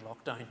during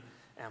lockdown,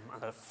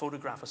 and a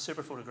photograph, a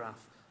super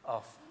photograph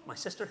of my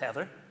sister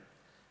Heather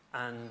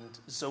and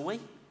Zoe,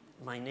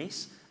 my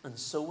niece. And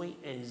Zoe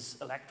is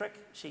electric.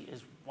 She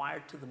is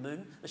wired to the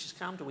moon. Now, she's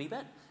calmed a wee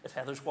bit. If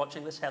Heather's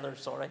watching this, Heather,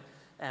 sorry.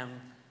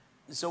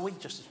 Zoe,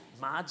 just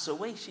mad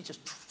Zoe, she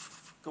just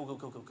go, go,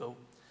 go, go, go.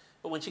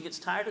 But when she gets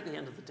tired at the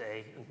end of the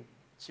day, and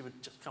she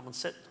would just come and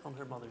sit on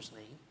her mother's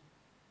knee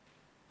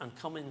and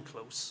come in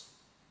close.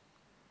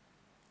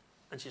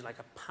 And she's like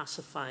a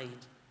pacified,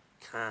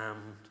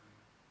 calmed,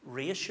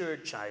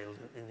 reassured child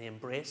in the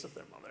embrace of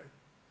their mother,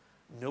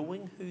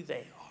 knowing who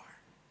they are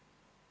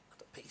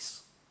and at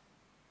peace.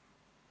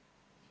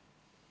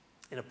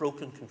 In a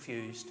broken,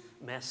 confused,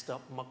 messed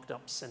up, mucked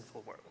up,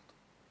 sinful world,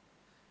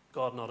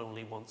 God not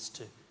only wants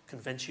to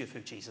convince you of who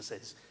Jesus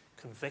is,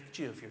 convict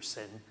you of your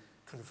sin,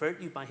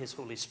 convert you by his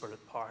Holy Spirit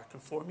power,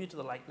 conform you to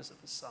the likeness of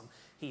his Son,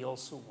 he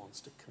also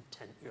wants to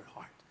content your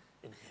heart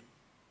in him.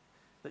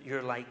 That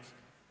you're like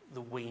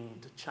the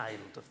weaned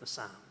child of the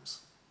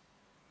Psalms,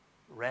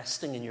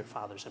 resting in your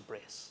Father's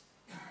embrace,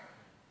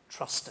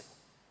 trusting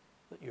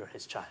that you're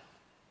his child.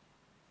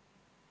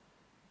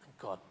 And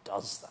God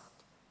does that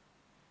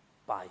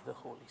by the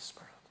Holy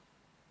Spirit.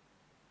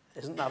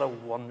 Isn't that a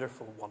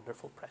wonderful,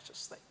 wonderful,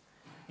 precious thing?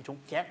 You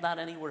don't get that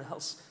anywhere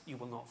else. You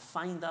will not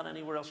find that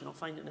anywhere else. You'll not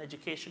find it in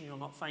education. You'll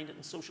not find it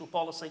in social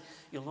policy.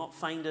 You'll not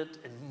find it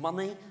in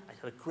money. I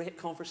had a great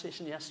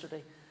conversation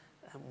yesterday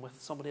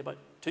with somebody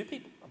two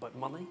people about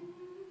money,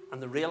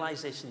 and the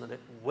realization that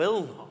it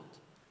will not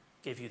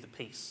give you the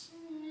peace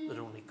that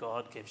only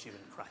God gives you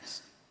in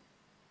Christ.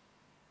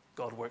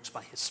 God works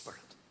by his Spirit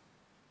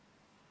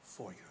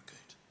for your good.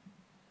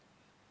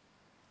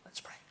 Let's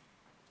pray.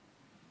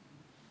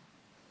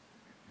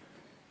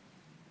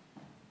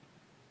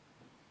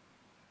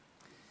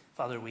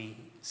 Father, we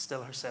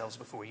still ourselves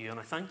before you, and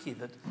I thank you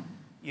that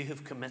you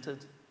have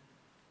committed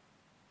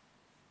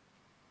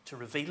to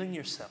revealing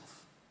yourself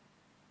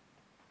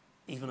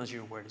even as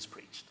your word is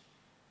preached.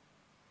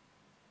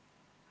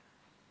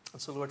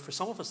 And so, Lord, for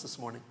some of us this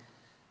morning,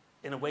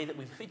 in a way that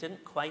we maybe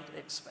didn't quite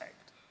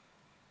expect,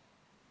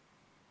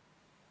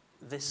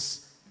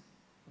 this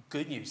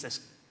good news,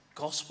 this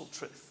gospel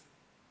truth,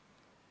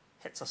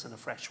 hits us in a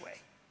fresh way.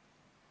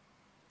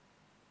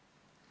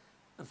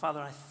 And Father,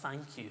 I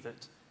thank you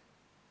that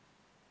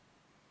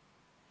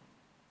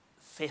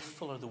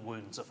faithful are the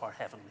wounds of our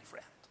heavenly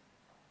friend,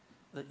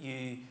 that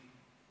you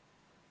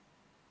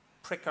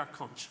prick our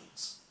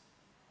conscience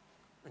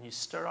and you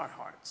stir our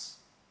hearts,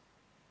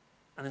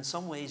 and in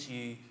some ways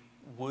you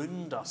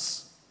wound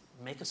us,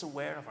 make us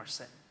aware of our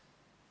sin,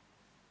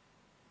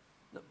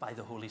 that by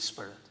the Holy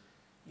Spirit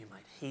you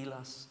might heal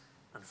us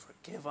and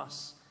forgive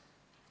us,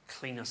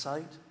 clean us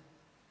out,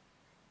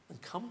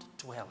 and come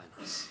to dwell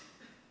in us.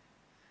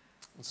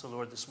 And so,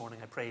 Lord, this morning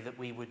I pray that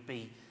we would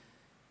be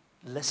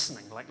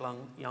listening like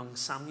young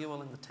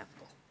Samuel in the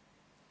temple.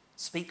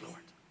 Speak,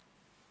 Lord.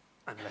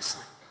 I'm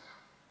listening.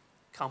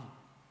 Come.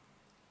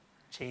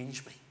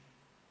 Change me.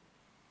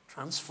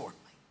 Transform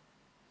me.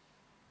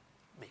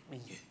 Make me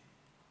new.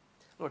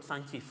 Lord,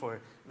 thank you for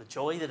the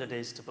joy that it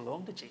is to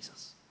belong to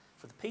Jesus,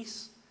 for the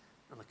peace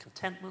and the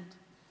contentment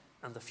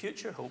and the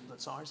future hope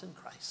that's ours in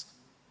Christ.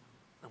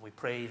 And we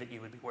pray that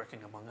you would be working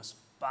among us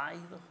by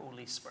the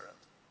Holy Spirit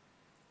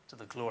to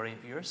the glory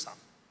of your Son.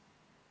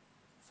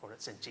 For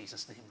it's in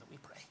Jesus' name that we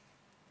pray.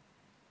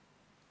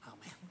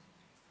 Amen.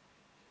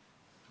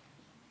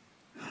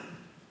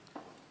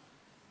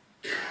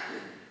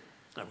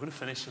 Now we're going to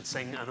finish and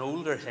sing an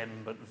older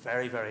hymn, but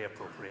very, very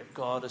appropriate.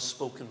 God has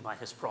spoken by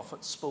his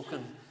prophets,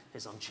 spoken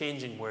his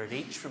unchanging word,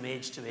 each from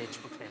age to age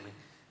proclaiming,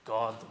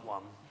 God the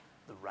one,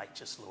 the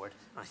righteous Lord.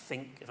 And I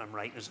think, if I'm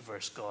right, there's a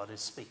verse, God is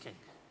speaking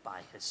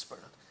by his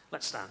Spirit.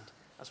 Let's stand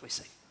as we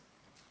sing.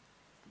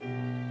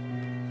 Amen.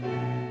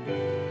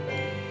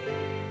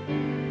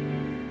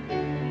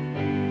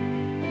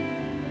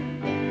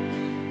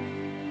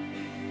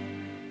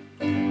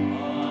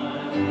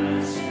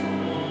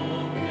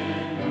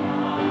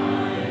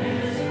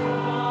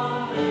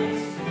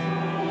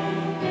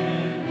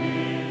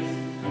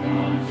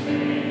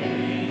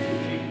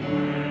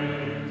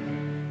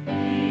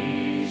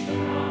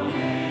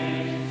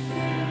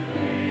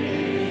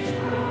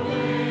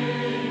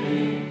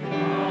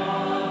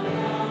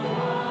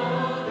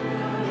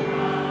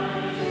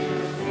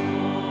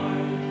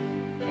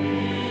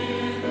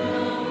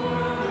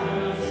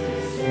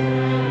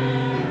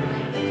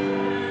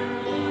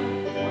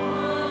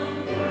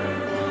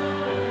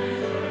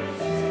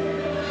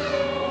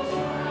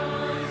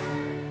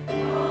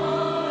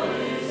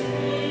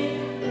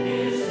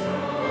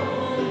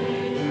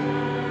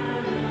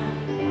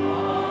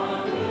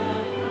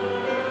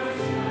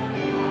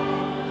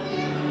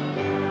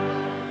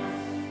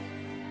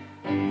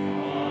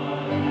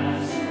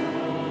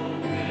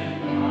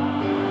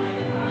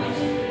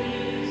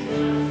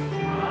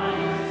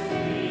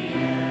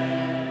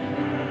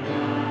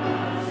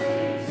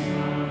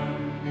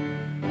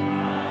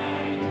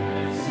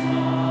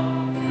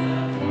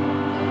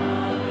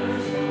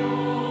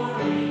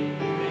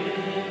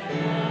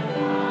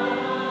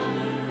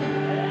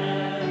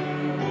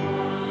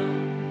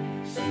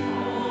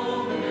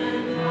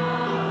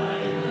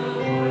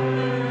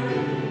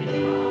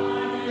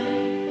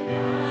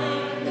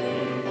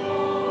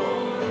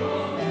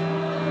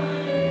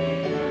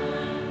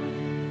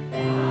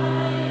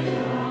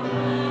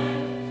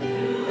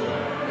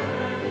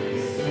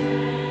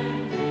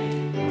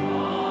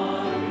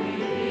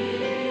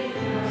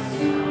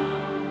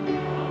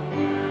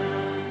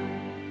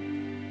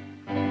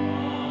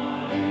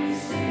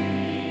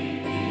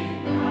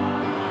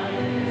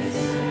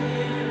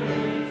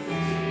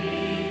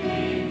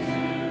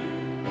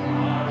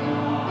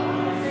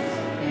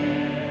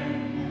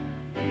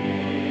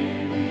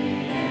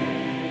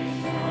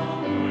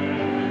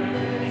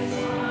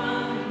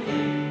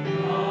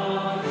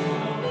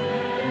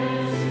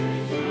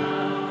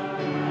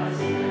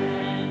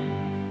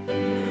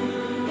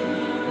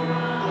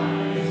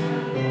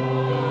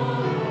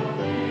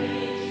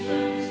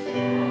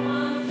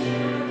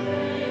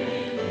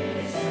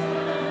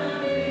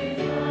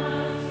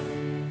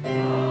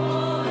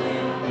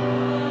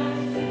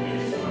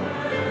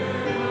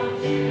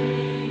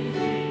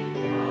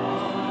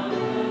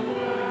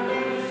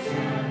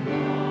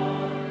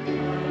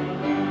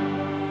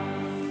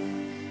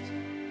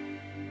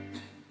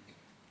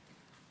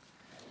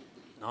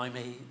 Now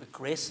may the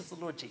grace of the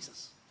Lord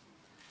Jesus,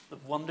 the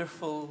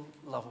wonderful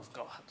love of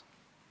God,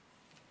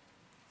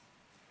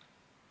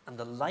 and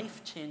the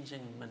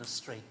life-changing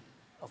ministry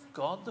of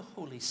God the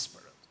Holy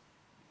Spirit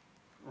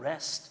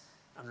rest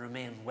and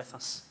remain with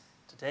us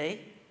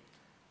today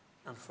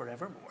and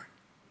forevermore.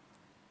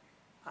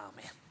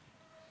 Amen.